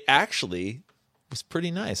 It actually was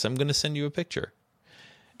pretty nice. I'm going to send you a picture.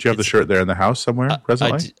 Do you have the shirt there in the house somewhere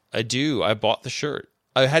presently? I do. I bought the shirt.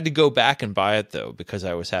 I had to go back and buy it though because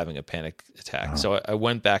I was having a panic attack. So I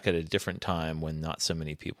went back at a different time when not so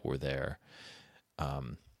many people were there.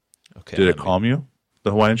 Okay. Did it calm you?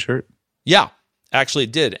 The Hawaiian shirt? Yeah. Actually,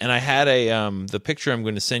 it did. And I had the picture I'm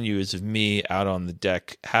going to send you is of me out on the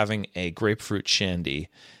deck having a grapefruit shandy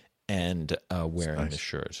and wearing the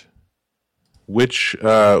shirt. Which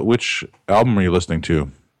album are you listening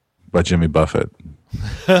to by Jimmy Buffett?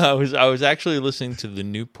 I was actually listening to the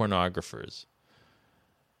New Pornographers.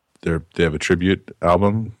 They have a tribute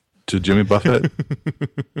album to Jimmy Buffett?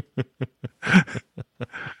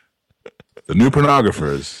 The New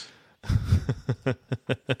Pornographers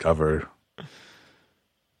cover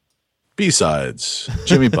B-sides,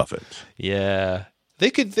 Jimmy Buffett. Yeah,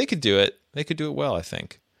 they could do it. They could do it well, I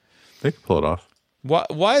think. They could pull it off.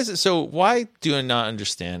 Why is it so? Why do I not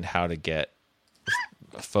understand how to get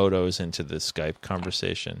photos into the Skype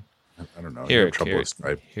conversation? I don't know. Here it comes.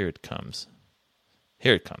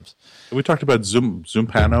 Here it comes. We talked about Zoom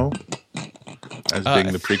Pano. as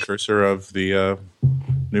being the precursor of the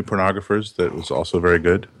New Pornographers. That was also very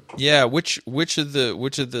good. Yeah, which of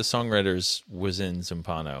the songwriters was in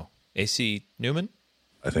Zampano? A.C. Newman?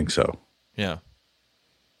 I think so. Yeah.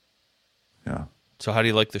 Yeah. So how do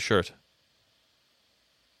you like the shirt?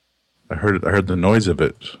 I heard the noise of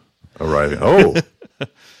it arriving. Oh.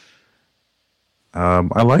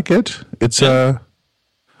 I like it. It's I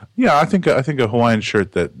think a Hawaiian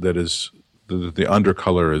shirt that is the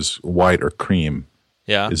undercolor is white or cream.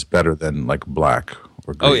 Yeah. Is better than like black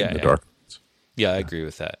or green. Dark. Yeah, I agree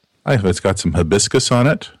with that. It's got some hibiscus on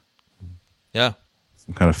it. Yeah.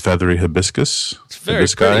 Some kind of feathery hibiscus. It's very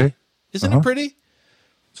pretty. Isn't it pretty?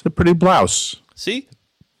 It's a pretty blouse. See?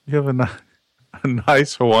 You have a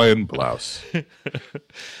nice Hawaiian blouse.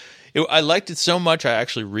 I liked it so much, I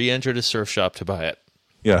actually re-entered a surf shop to buy it.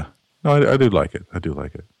 Yeah. No, I do like it. I do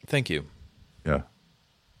like it. Thank you. Yeah.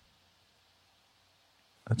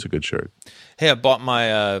 That's a good shirt. Hey, I bought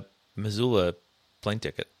my Missoula plane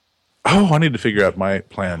ticket. Oh, I need to figure out my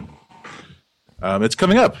plan. It's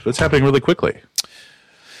coming up. It's happening really quickly.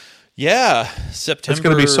 Yeah, September. It's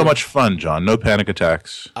going to be so much fun, John. No panic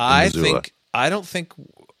attacks. I don't think we're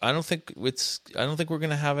going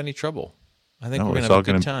to have any trouble. I think we're going to have a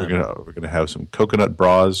good time. We're going to have some coconut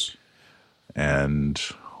bras and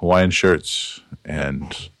Hawaiian shirts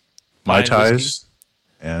and Mai Tais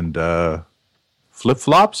and flip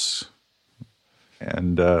flops,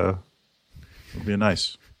 and it'll be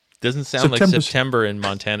nice. Doesn't sound like September in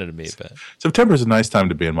Montana to me, but September is a nice time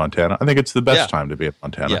to be in Montana. I think it's the best time to be in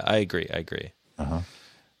Montana. Yeah, I agree. Gonna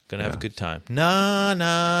have a good time.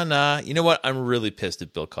 Nah. You know what? I'm really pissed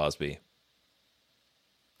at Bill Cosby,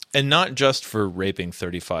 and not just for raping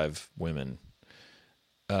 35 women.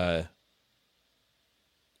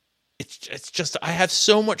 It's just I have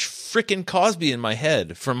so much freaking Cosby in my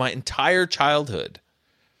head from my entire childhood.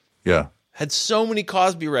 Yeah, had so many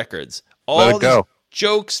Cosby records. Let it go.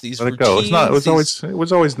 Jokes, these routines. Let it go. It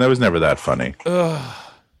was never that funny. The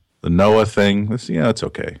Noah thing, it's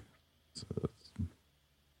okay.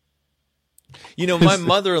 You know, my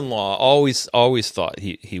mother-in-law always thought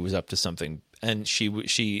he was up to something, and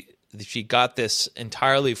she got this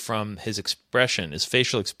entirely from his expression, his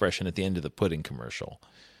facial expression at the end of the pudding commercial.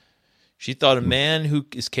 She thought a man who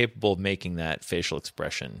is capable of making that facial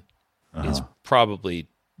expression is probably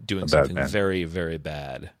doing something very, very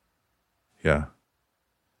bad. Yeah.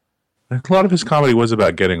 A lot of his comedy was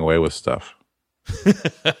about getting away with stuff.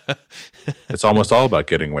 It's almost all about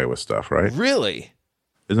getting away with stuff, right? Really?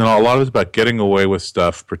 Isn't a lot of it about getting away with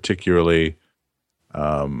stuff, particularly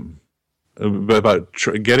about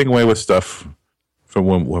getting away with stuff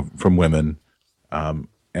from women,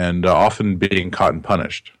 and often being caught and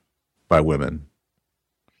punished by women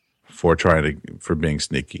for being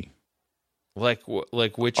sneaky. Like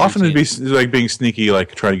which often it'd be like being sneaky,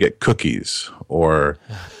 like trying to get cookies or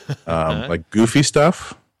like goofy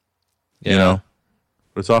stuff. Yeah. You know,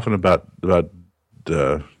 but it's often about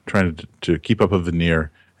trying to keep up a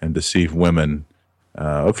veneer and deceive women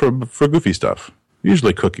for goofy stuff.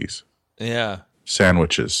 Usually cookies. Yeah.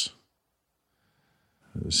 Sandwiches.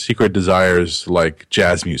 Secret desires like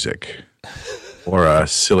jazz music or a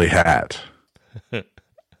silly hat.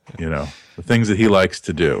 You know, the things that he likes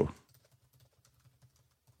to do.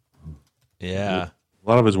 Yeah. A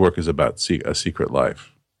lot of his work is about a secret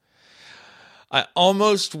life. I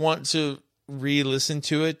almost want to re-listen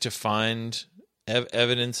to it to find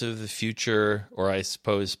evidence of the future, or I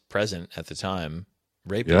suppose present at the time,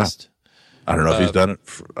 rapist. Yeah. I don't know if he's done it.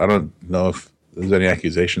 I don't know if there's any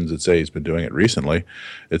accusations that say he's been doing it recently.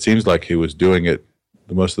 It seems like he was doing it.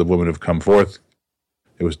 Most of the women who've come forth,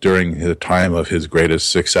 it was during the time of his greatest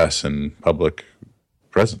success in public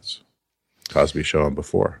presence. Cosby Show and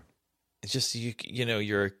before. It's just you're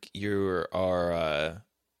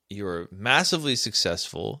massively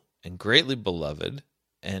successful and greatly beloved,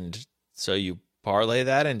 and so you parlay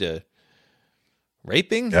that into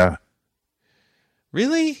raping? Yeah.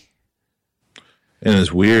 Really? In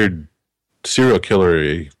this weird serial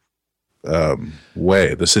killer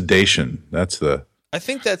way, the sedation. I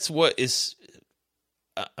think that's what is.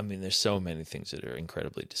 I mean, there's so many things that are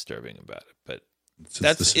incredibly disturbing about it, but it's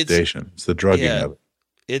the sedation. It's the drugging of it.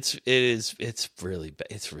 It's really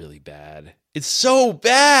bad. It's so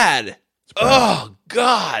bad. Oh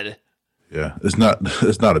God. Yeah, it's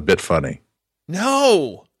not a bit funny.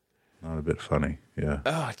 No. Not a bit funny. Yeah.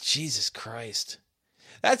 Oh, Jesus Christ.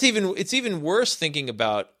 It's even worse thinking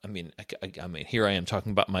about, I mean, here I am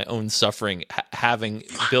talking about my own suffering, having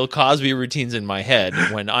Bill Cosby routines in my head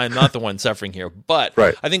when I'm not the one suffering here. But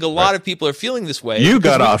right. I think a lot of people are feeling this way. You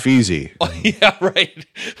got off easy. Yeah, right.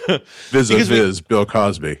 Vis-a-vis Bill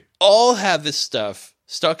Cosby. all have this stuff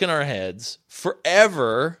stuck in our heads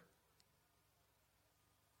forever.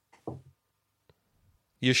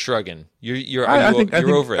 You're shrugging. You're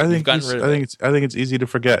over it. You've gotten rid of it. I think it's easy to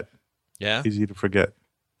forget. Yeah, easy to forget.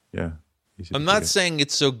 Yeah. I'm not saying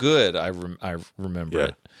it's so good. I remember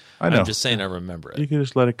it. I know. I'm just saying I remember it. You can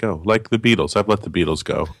just let it go, like the Beatles. I've let the Beatles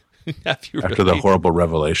go after the horrible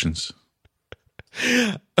revelations.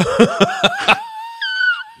 You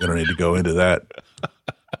don't need to go into that.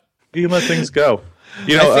 You can let things go.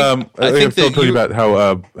 You know, I think Phil told you about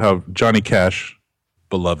how Johnny Cash,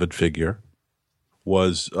 beloved figure,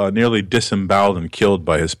 was nearly disemboweled and killed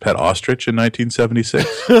by his pet ostrich in 1976.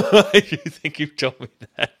 I think you told me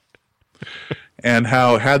that. And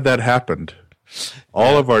how, had that happened,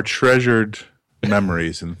 all of our treasured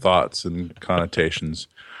memories and thoughts and connotations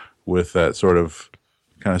with that sort of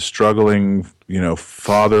kind of struggling,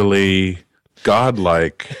 fatherly,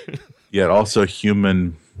 godlike, yet also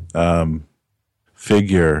human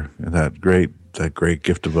figure, that great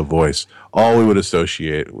gift of a voice, all we would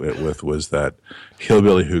associate it with was that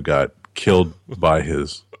hillbilly who got killed by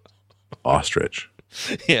his ostrich.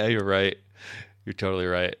 Yeah, you're right. You're totally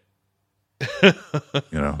right.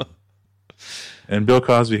 And Bill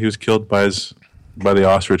Cosby, he was killed by the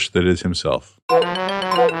ostrich that is himself.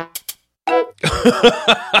 By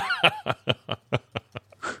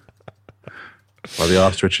the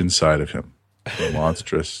ostrich inside of him, the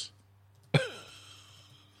monstrous,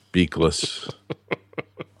 beakless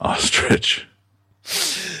ostrich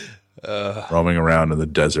roaming around in the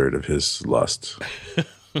desert of his lust.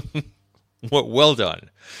 Well done.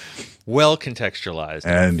 Well contextualized.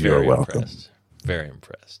 And you're welcome. Impressed. Very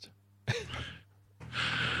impressed.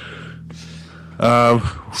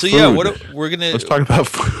 Food. Let's talk about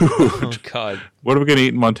food. Oh God, what are we gonna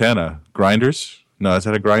eat in Montana? Grinders? No, is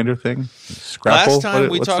that a grinder thing? Scrapple? Last time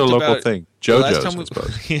what's the local thing? JoJo's, I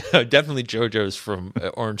suppose. Yeah, definitely JoJo's from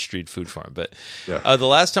Orange Street Food Farm. But the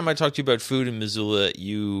last time I talked to you about food in Missoula,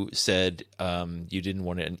 you said you didn't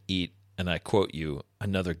want to eat, and I quote you,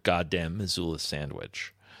 another goddamn Missoula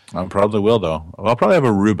sandwich. I probably will, though. I'll probably have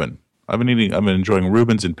a Reuben. I've been enjoying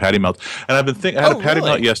Reubens and patty melts, and I had a patty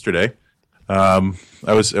melt yesterday. I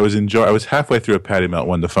was halfway through a patty melt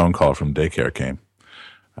when the phone call from daycare came.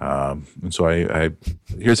 And so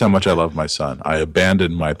here's how much I love my son. I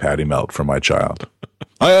abandoned my patty melt for my child.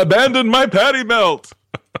 I abandoned my patty melt.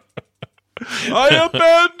 I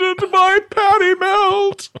abandoned my patty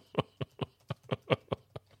melt.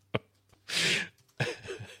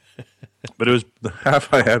 But the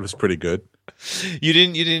half I had was pretty good. You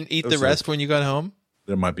didn't eat the rest when you got home?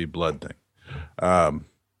 There might be blood thing.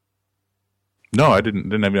 No, I didn't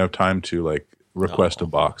have enough time to request a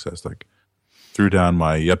box. I was threw down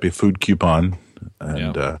my Yuppie food coupon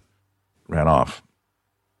and ran off.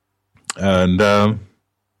 And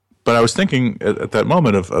but I was thinking at that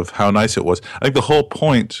moment of how nice it was. I think the whole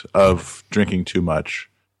point of drinking too much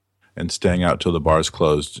and staying out till the bars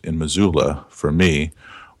closed in Missoula for me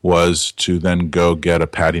was to then go get a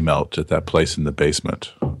patty melt at that place in the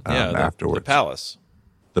basement afterwards. The Palace.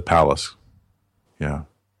 The Palace. Yeah.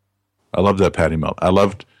 I loved that patty melt. I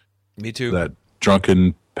loved Me too. That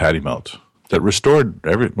drunken patty melt that restored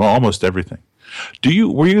almost everything.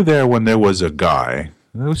 Were you there when there was a guy?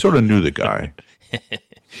 We sort of knew the guy.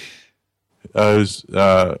 I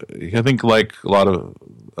think like a lot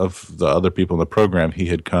of the other people in the program, he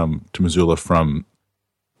had come to Missoula from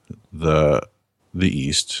the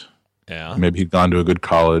East. Yeah. Maybe he'd gone to a good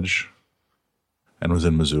college and was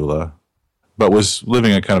in Missoula, but was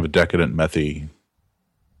living a kind of a decadent, methy.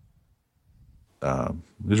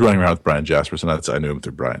 He was running around with Brian Jaspers, and I knew him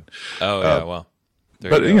through Brian. Oh, yeah, well.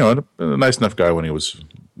 But, a nice enough guy when he was,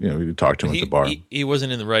 you could talk to him at the bar. He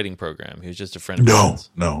wasn't in the writing program. He was just a friend of mine.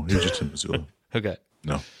 No, he was just in Missoula. Okay.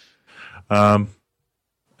 No.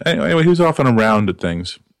 Anyway, he was off on a round at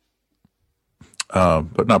things,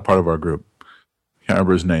 but not part of our group. Can't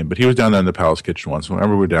remember his name, but he was down there in the Palace Kitchen once.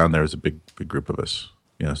 Whenever we were down there, it was a big group of us.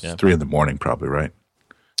 It's 3 a.m. probably, right?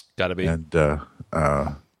 Gotta be. And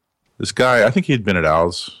this guy, I think he'd been at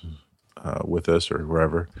Al's with us or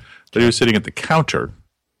wherever, but he was sitting at the counter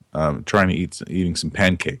trying to eating some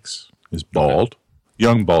pancakes. He's bald,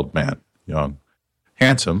 young bald man, young,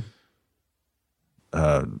 handsome,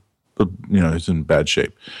 but he's in bad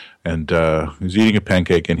shape, and he was eating a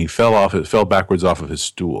pancake and he fell backwards off of his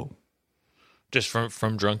stool. Just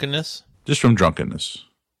from drunkenness? Just from drunkenness.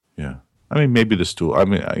 Yeah. I mean, maybe the stool. I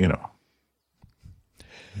mean,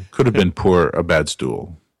 could have been a bad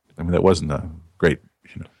stool. I mean, that wasn't a great,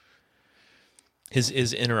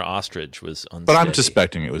 His inner ostrich was unsteady. But I'm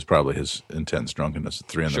suspecting it was probably his intense drunkenness at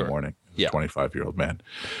 3 a.m. 25-year-old man.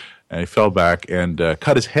 and he fell back and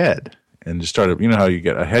cut his head and just started. You know how you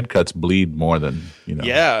get a head cuts bleed more than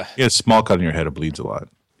Yeah. You get a small cut in your head, it bleeds a lot.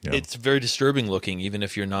 You know? It's very disturbing looking, even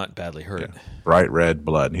if you're not badly hurt. Yeah. Bright red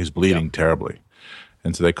blood, and he was bleeding terribly.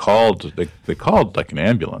 And so they called like an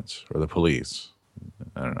ambulance or the police.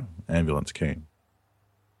 I don't know. Ambulance came,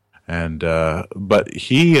 and but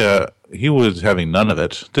he was having none of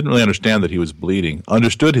it. Didn't really understand that he was bleeding.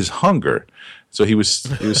 Understood his hunger, so he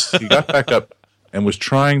got back up and was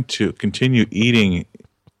trying to continue eating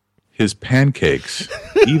his pancakes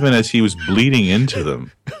even as he was bleeding into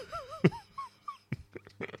them.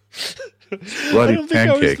 Bloody I don't think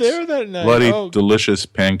pancakes. I was there that night. Bloody delicious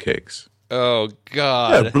pancakes. Oh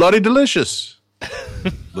God! Yeah, bloody delicious.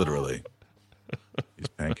 Literally, these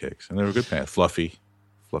pancakes, and they were good fluffy,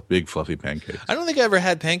 big fluffy pancakes. I don't think I ever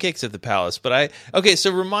had pancakes at the Palace, but okay.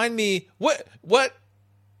 So remind me, what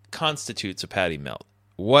constitutes a patty melt?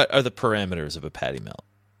 What are the parameters of a patty melt?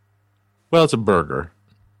 Well, it's a burger.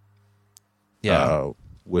 Yeah,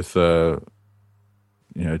 with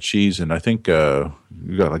cheese, and I think you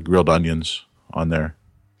got like grilled onions on there.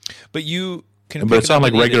 But you can. But it's not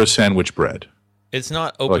like regular sandwich bread. It's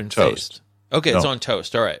not open like faced. toast. Okay, No. it's on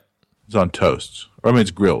toast. All right. It's on toast, or I mean,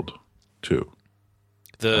 it's grilled too.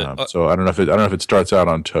 So I don't know if it starts out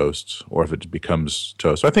on toast or if it becomes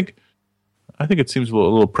toast. So I think it seems a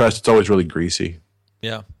little pressed. It's always really greasy.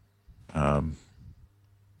 Yeah.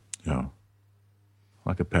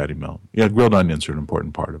 Like a patty melt. Yeah, grilled onions are an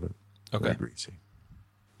important part of it. Okay. Very greasy.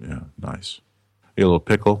 Yeah, nice. A little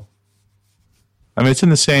pickle. I mean, it's in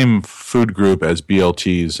the same food group as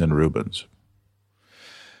BLTs and Reubens.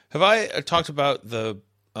 Have I talked about the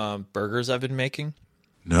burgers I've been making?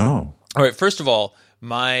 No. All right. First of all,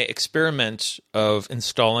 my experiment of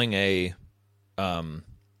installing a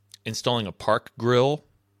park grill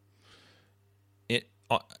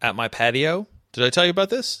at my patio. Did I tell you about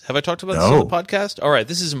this? Have I talked about this on the podcast? All right,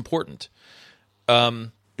 this is important.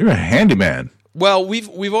 You're a handyman. Well,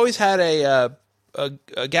 we've always had a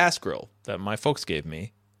gas grill that my folks gave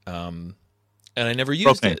me, and I never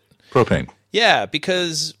used it. Propane. Yeah,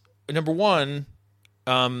 because number one,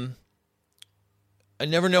 I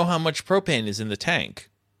never know how much propane is in the tank.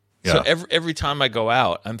 Yeah. So every time I go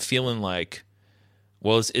out, I'm feeling like,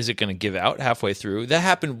 well, is it going to give out halfway through? That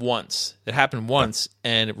happened once.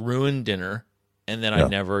 And it ruined dinner, and then I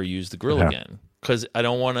never used the grill again because I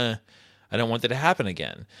don't want that to happen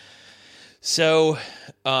again. So,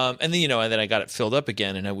 and then I got it filled up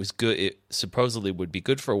again, and it was good. It supposedly would be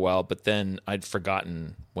good for a while, but then I'd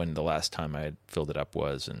forgotten when the last time I had filled it up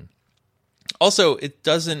was, and also it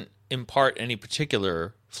doesn't impart any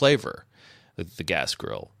particular flavor, the gas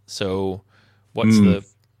grill. So, what's the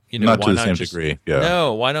not why to the not same just, degree. Yeah.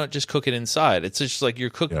 No, why not just cook it inside? It's just like you're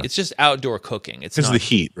cooking. Yeah. It's just outdoor cooking. It's not the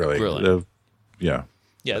heat, really. Grilling. Yeah.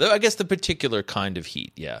 I guess the particular kind of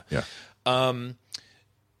heat. Yeah. Yeah.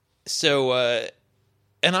 So,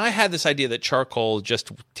 and I had this idea that charcoal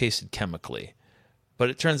just tasted chemically, but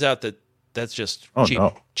it turns out that that's just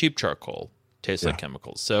cheap charcoal tastes like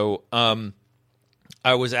chemicals. So,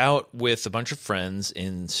 I was out with a bunch of friends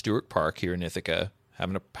in Stewart Park here in Ithaca,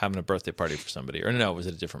 having a birthday party for somebody, or no, it was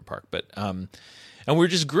at a different park. But and we were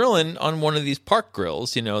just grilling on one of these park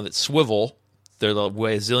grills, that swivel. They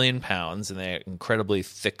weigh a zillion pounds, and they're incredibly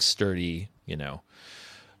thick, sturdy, grill.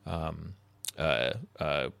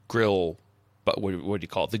 But what do you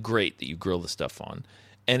call it? The grate that you grill the stuff on.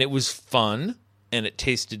 And it was fun, and it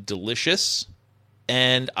tasted delicious.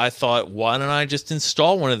 And I thought, why don't I just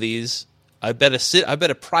install one of these? I bet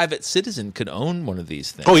a private citizen could own one of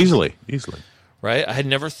these things. Oh, easily. Right? I had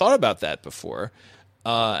never thought about that before,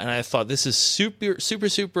 and I thought this is super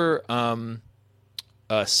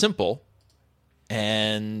simple,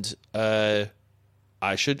 and I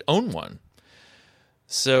should own one.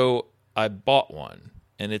 So I bought one,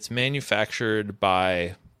 and it's manufactured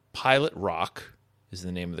by Pilot Rock, is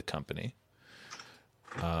the name of the company.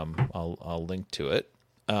 I'll link to it.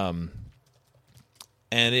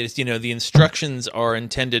 And it's, the instructions are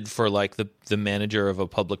intended for like the manager of a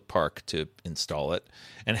public park to install it.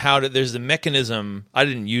 And there's a mechanism, I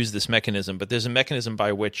didn't use this mechanism, but there's a mechanism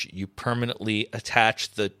by which you permanently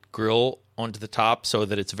attach the grill onto the top so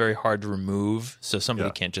that it's very hard to remove. So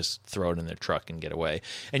somebody can't just throw it in their truck and get away.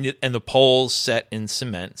 And the pole's set in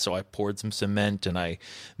cement. So I poured some cement and I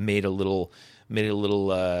made a little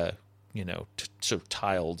sort of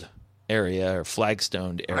tiled area or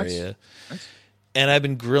flagstoned area. Nice. And I've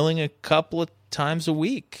been grilling a couple of times a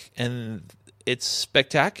week, and it's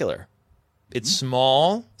spectacular. It's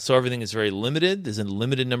small, so everything is very limited. There's a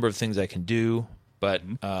limited number of things I can do, but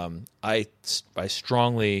I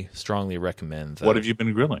strongly recommend that. What have you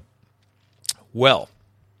been grilling? Well,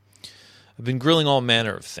 I've been grilling all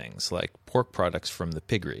manner of things, like pork products from the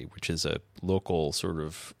Piggery, which is a local sort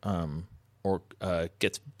of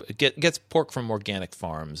gets pork from organic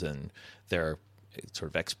farms, and they're sort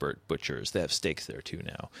of expert butchers. They have steaks there too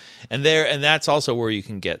now, and that's also where you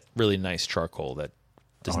can get really nice charcoal that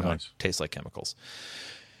does not taste like chemicals.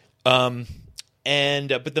 But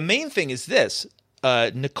the main thing is this: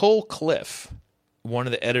 Nicole Cliff, one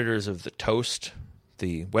of the editors of the Toast,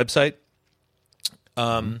 the website,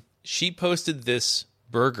 she posted this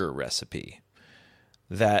burger recipe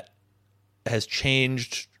that has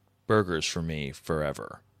changed burgers for me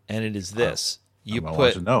forever, and it is this: you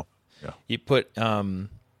put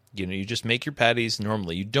you just make your patties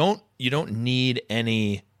normally. You don't need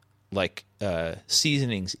any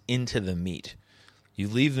seasonings into the meat. You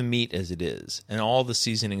leave the meat as it is, and all the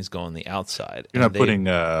seasonings go on the outside. You're not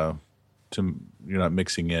you're not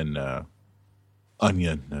mixing in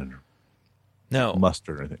onion and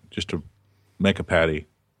mustard or anything. Just to make a patty.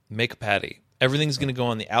 Make a patty. Everything's going to go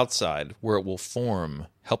on the outside where it will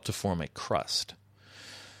help to form a crust.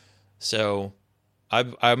 So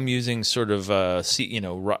I'm using sort of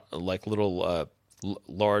like little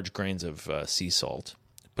large grains of sea salt.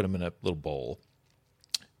 Put them in a little bowl,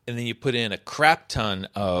 and then you put in a crap ton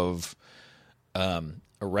of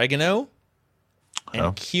oregano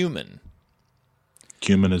and cumin.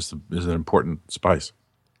 Cumin is an important spice.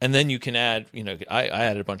 And then you can add, I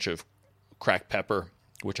added a bunch of cracked pepper,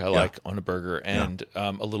 which I like on a burger, and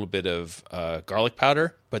a little bit of garlic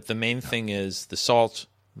powder. But the main thing is the salt,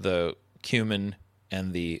 the cumin,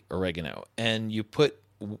 and the oregano. And you put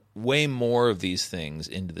way more of these things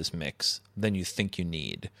into this mix than you think you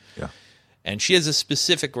need. Yeah. And she has a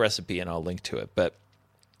specific recipe, and I'll link to it. But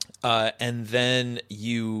and then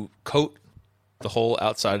you coat the whole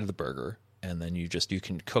outside of the burger, and then you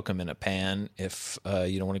can cook them in a pan if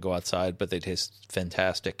you don't want to go outside, but they taste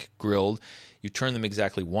fantastic grilled. You turn them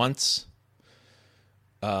exactly once,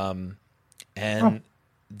 and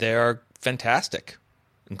they're fantastic,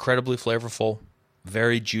 incredibly flavorful,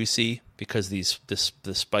 very juicy because the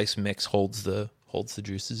spice mix holds the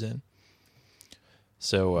juices in.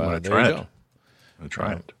 So there you go. I'm gonna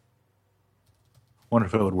try it. Wonder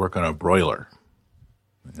if it would work on a broiler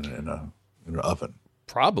in an oven.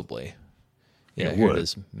 Probably. Yeah, here it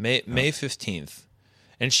is. May 15th.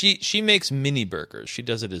 And she makes mini burgers. She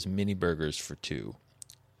does it as mini burgers for two.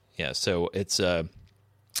 Yeah, so it's if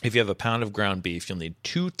you have a pound of ground beef, you'll need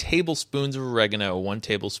 2 tablespoons of oregano, 1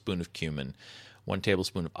 tablespoon of cumin, 1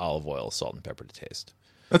 tablespoon of olive oil, salt and pepper to taste.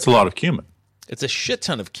 That's a lot of cumin. It's a shit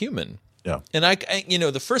ton of cumin. Yeah. And I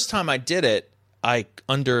the first time I did it, I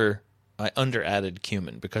under added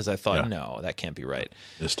cumin because I thought, no, that can't be right.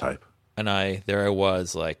 This type. And I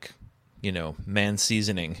was like, man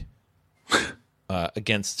seasoning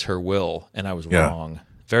against her will, and I was wrong,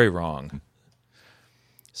 very wrong.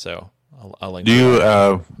 So I'll link. Do you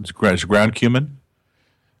ground cumin?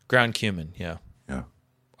 Ground cumin, yeah. Yeah.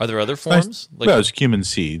 Are there other forms? Nice. It's cumin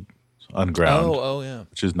seed unground. Oh yeah.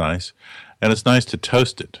 Which is nice, and it's nice to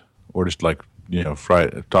toast it or just fry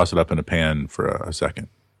it, toss it up in a pan for a second,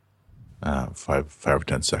 5 or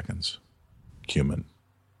 10 seconds. Cumin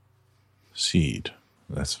seed.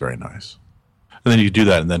 That's very nice. And then you do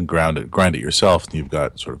that and then grind it yourself, and you've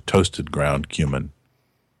got sort of toasted ground cumin,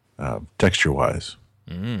 texture-wise.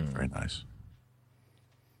 Very nice.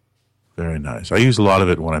 Very nice. I use a lot of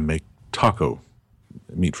it when I make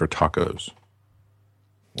meat for tacos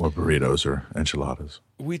or burritos or enchiladas.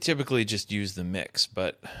 We typically just use the mix,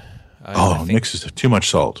 but I think mix is too much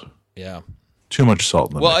salt. Yeah. Too much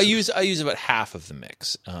salt in the mixes. I use about half of the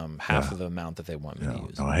mix, half of the amount that they want me to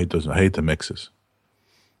use. No, I hate those. I hate the mixes.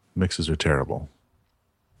 Mixes are terrible,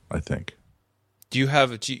 I think. You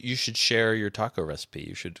should share your taco recipe.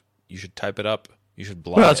 You should type it up. You should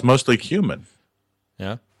blog. Well, it's mostly cumin.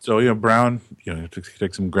 Yeah. So brown.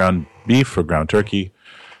 Take some ground beef or ground turkey.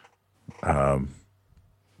 Brown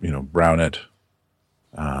it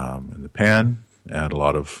in the pan. Add a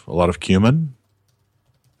lot of cumin.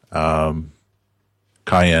 Cayenne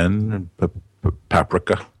and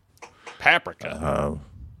paprika. Paprika.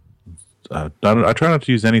 I try not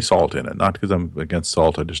to use any salt in it. Not because I'm against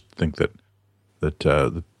salt. I just think that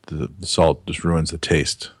the salt just ruins the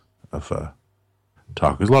taste of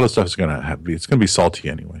tacos. A lot of stuff is it's going to be salty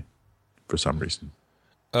anyway, for some reason.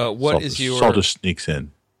 Salt just sneaks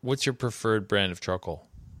in. What's your preferred brand of charcoal?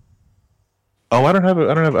 Oh, I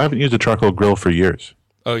haven't used a charcoal grill for years.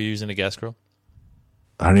 Oh, you're using a gas grill?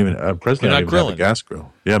 I don't even. Presently, I don't even have a gas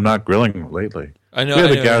grill. Yeah, I'm not grilling lately. I know. We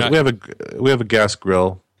have a gas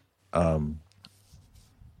grill. The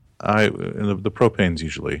propane's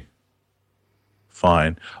usually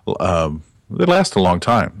fine. They last a long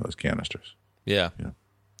time, those canisters. Yeah.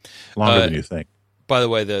 Longer than you think. By the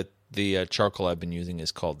way, the charcoal I've been using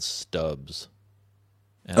is called Stubbs.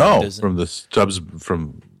 And from the Stubbs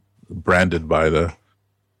branded by the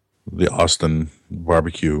Austin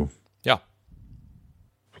barbecue. Yeah.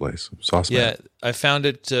 Place sauce. Yeah, I found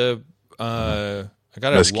it. I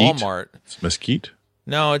got it at Walmart. It's mesquite.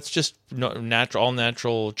 No, it's just all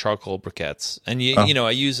natural charcoal briquettes, and you know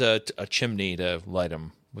I use a chimney to light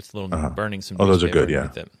them with little burning some. Oh, those are good. Yeah,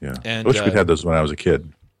 yeah. And I wish we'd had those when I was a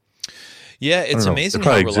kid. Yeah, it's amazing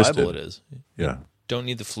how reliable it is. Yeah, don't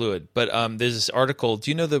need the fluid. But there's this article. Do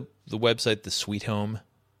you know the website, the Sweet Home?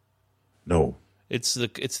 No. It's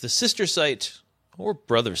the sister site or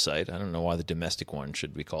brother site. I don't know why the domestic one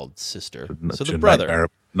should be called sister. So the brother.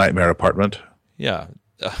 Nightmare Apartment. Yeah.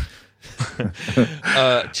 I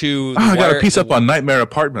got a piece up on Nightmare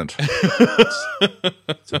Apartment.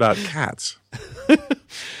 It's about cats.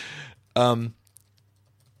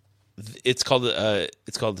 It's called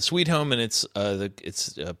the Sweet Home, and it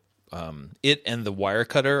and the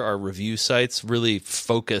Wirecutter are review sites, really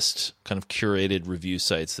focused, kind of curated review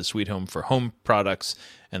sites. The Sweet Home for home products,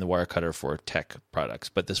 and the Wirecutter for tech products.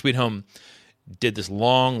 But the Sweet Home did this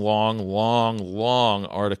long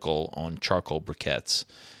article on charcoal briquettes,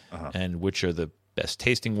 and which are the best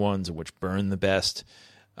tasting ones and which burn the best.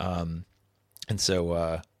 And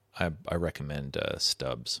so I recommend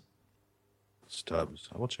Stubbs. Stubbs.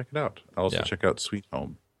 I will check it out. I'll also check out Sweet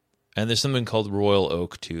Home. And there's something called Royal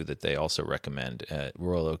Oak, too, that they also recommend.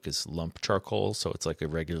 Royal Oak is lump charcoal, so it's like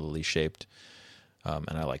irregularly shaped.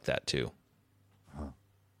 And I like that, too.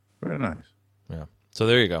 Very nice. Yeah. So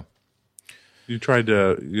there you go. You tried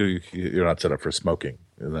to... You're not set up for smoking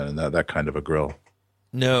and that kind of a grill.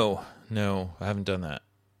 No, I haven't done that.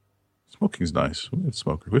 Smoking's nice. It's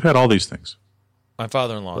smoker. We've had all these things. My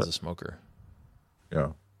father-in-law is a smoker.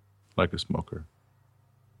 Yeah, like a smoker.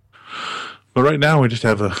 But right now we just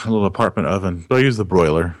have a little apartment oven. But I use the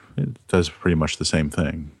broiler. It does pretty much the same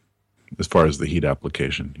thing as far as the heat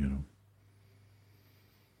application, you know.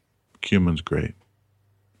 Cumin's great.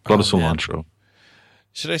 A lot of cilantro. Man.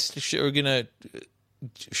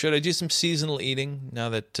 Should I do some seasonal eating now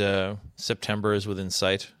that September is within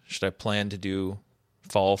sight? Should I plan to do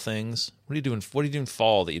fall things? What are you doing? What do you do in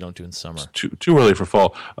fall that you don't do in summer? It's too early for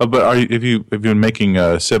fall. But have you been making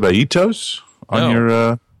cebollitos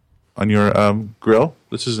on your grill?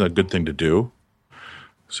 This is a good thing to do.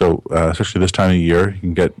 So especially this time of year, you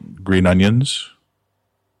can get green onions,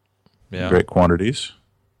 in great quantities,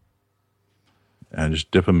 and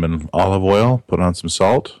just dip them in olive oil. Put on some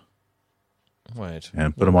salt. Wait.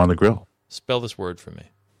 And put them on the grill. Spell this word for me.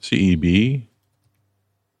 Ceballitos,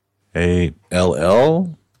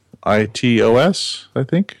 I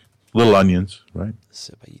think. Little onions, right?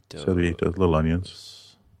 Cebollitos, little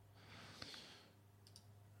onions.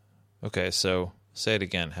 Okay, so say it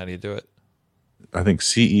again. How do you do it? I think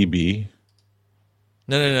CEB.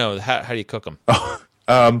 No. How do you cook them?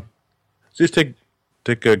 So just take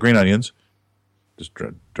green onions, just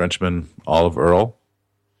drench them in olive oil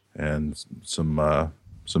and some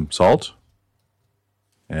salt,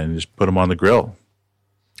 and just put them on the grill.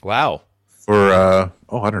 Wow. For I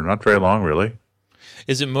don't know, not very long, really.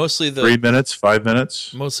 Is it mostly the 3 minutes, 5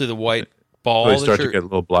 minutes? Mostly the white ball. They start to get a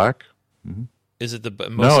little black. Mm-hmm. Is it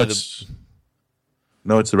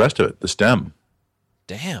No, it's the rest of it. The stem.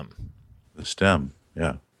 Damn. The stem.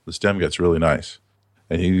 Yeah, the stem gets really nice,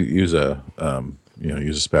 and you use a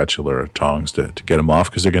spatula or tongs to get them off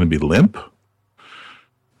because they're going to be limp.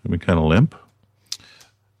 They'll be kind of limp.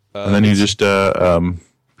 And then you just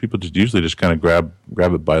people just usually just kind of grab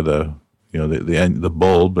it by the the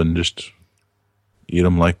bulb and just eat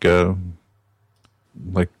them like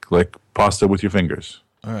pasta with your fingers.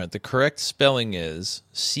 All right. The correct spelling is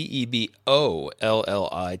Cebollitas.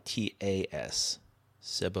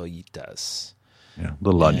 Cebollitas. Yeah,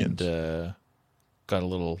 little onions. Got a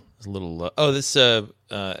little. This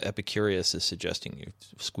Epicurious is suggesting you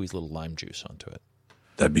squeeze a little lime juice onto it.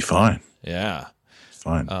 That'd be fine. Yeah.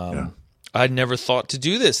 Fine. Yeah. I'd never thought to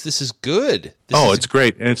do this. This is good. It's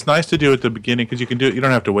great, and it's nice to do at the beginning because you can do it. You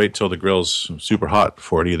don't have to wait till the grill's super hot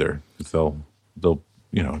for it either. They'll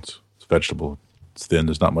it's vegetable. It's thin.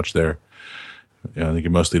 There's not much there. Yeah, I think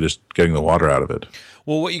you're mostly just getting the water out of it.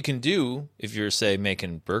 Well, what you can do if you're, say,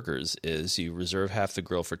 making burgers is you reserve half the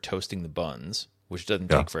grill for toasting the buns, which doesn't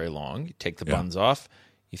take very long. You take the buns off.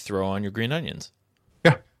 You throw on your green onions.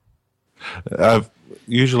 Yeah.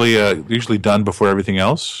 Usually done before everything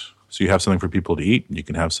else. So you have something for people to eat, and you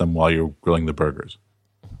can have some while you're grilling the burgers,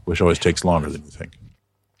 which always takes longer than you think.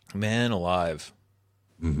 Man alive.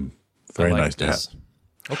 Mm-hmm. Very nice to have.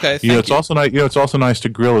 Okay, thank It's also nice. It's also nice to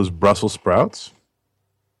grill is Brussels sprouts.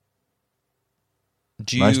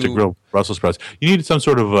 Nice to grill Brussels sprouts. You need some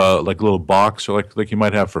sort of like a little box, or like you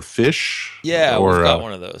might have for fish. Yeah, or, we've got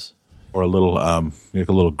one of those. Or a little like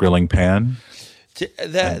a little grilling pan.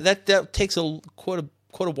 That takes quite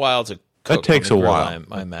a while to cook. That takes a while.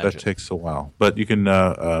 I imagine that takes a while, but you can. You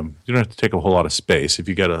don't have to take a whole lot of space if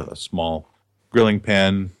you get a small grilling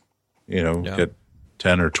pan. Get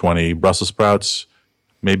 10 or 20 Brussels sprouts.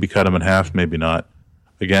 Maybe cut them in half, maybe not.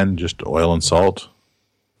 Again, just oil and salt,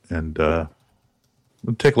 and it'll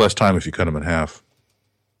take less time if you cut them in half.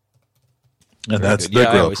 And that's they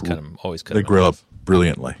grill. Always cut they them grill in half. up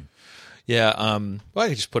brilliantly. Yeah. Well, I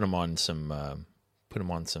could just put them on some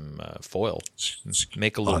foil.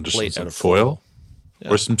 Make a little plate out of foil.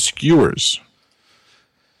 Or some skewers.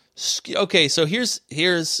 Okay, so here's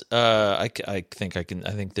I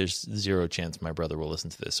think there's zero chance my brother will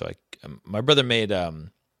listen to this. So my brother made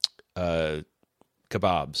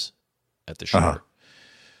kebabs at the shore.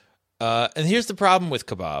 And here's the problem with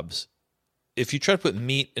kebabs. If you try to put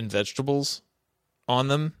meat and vegetables on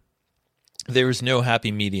them, there is no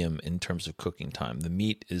happy medium in terms of cooking time. The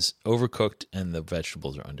meat is overcooked and the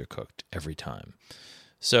vegetables are undercooked every time.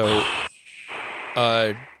 So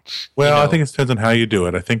I think it depends on how you do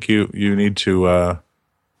it. I think you need to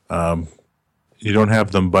you don't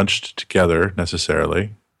have them bunched together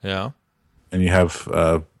necessarily. Yeah. And you have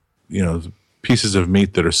pieces of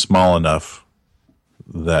meat that are small enough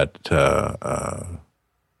that that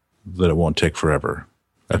it won't take forever.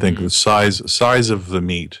 I think the size of the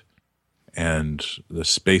meat and the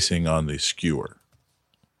spacing on the skewer,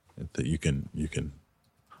 that you can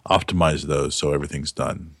optimize those so everything's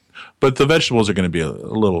done. But the vegetables are going to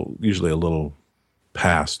be usually a little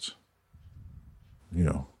past.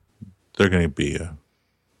 They're going to be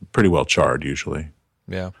pretty well charred usually.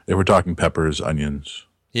 Yeah. If we're talking peppers, onions.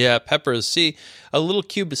 Yeah, peppers. See, a little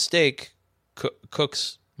cube of steak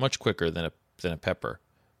cooks much quicker than a pepper.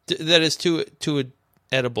 That is to an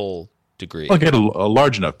edible degree. I'll get a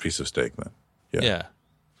large enough piece of steak then. Yeah.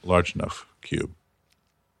 Large enough cube.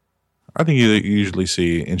 I think you usually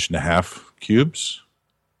see 1.5-inch cubes.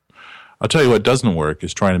 I'll tell you what doesn't work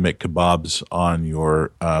is trying to make kebabs on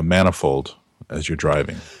your manifold as you're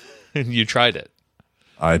driving. You tried it.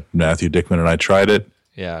 Matthew Dickman and I tried it.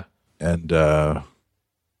 Yeah. And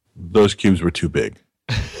those cubes were too big.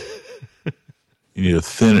 You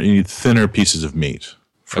need thinner pieces of meat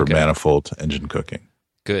for manifold engine cooking.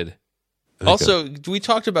 Good. Also, we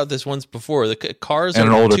talked about this once before. The cars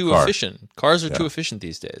are too efficient. Cars are too efficient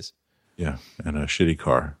these days. Yeah, and a shitty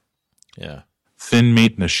car. Yeah. Thin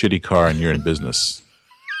meat and a shitty car, and you're in business,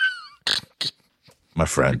 my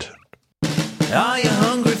friend. Are you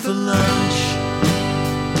hungry for lunch?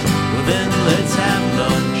 Well, then let's have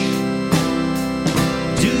lunch.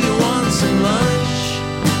 Do you want some lunch?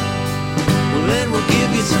 Well, then we'll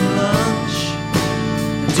give you some lunch.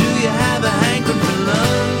 Do you have a hankering for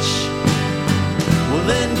lunch? Well,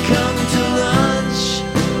 then come to lunch.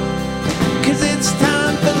 'Cause it's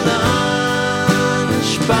time for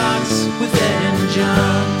Lunchbox with Ed and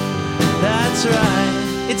John. That's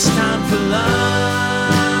right, it's time for lunch.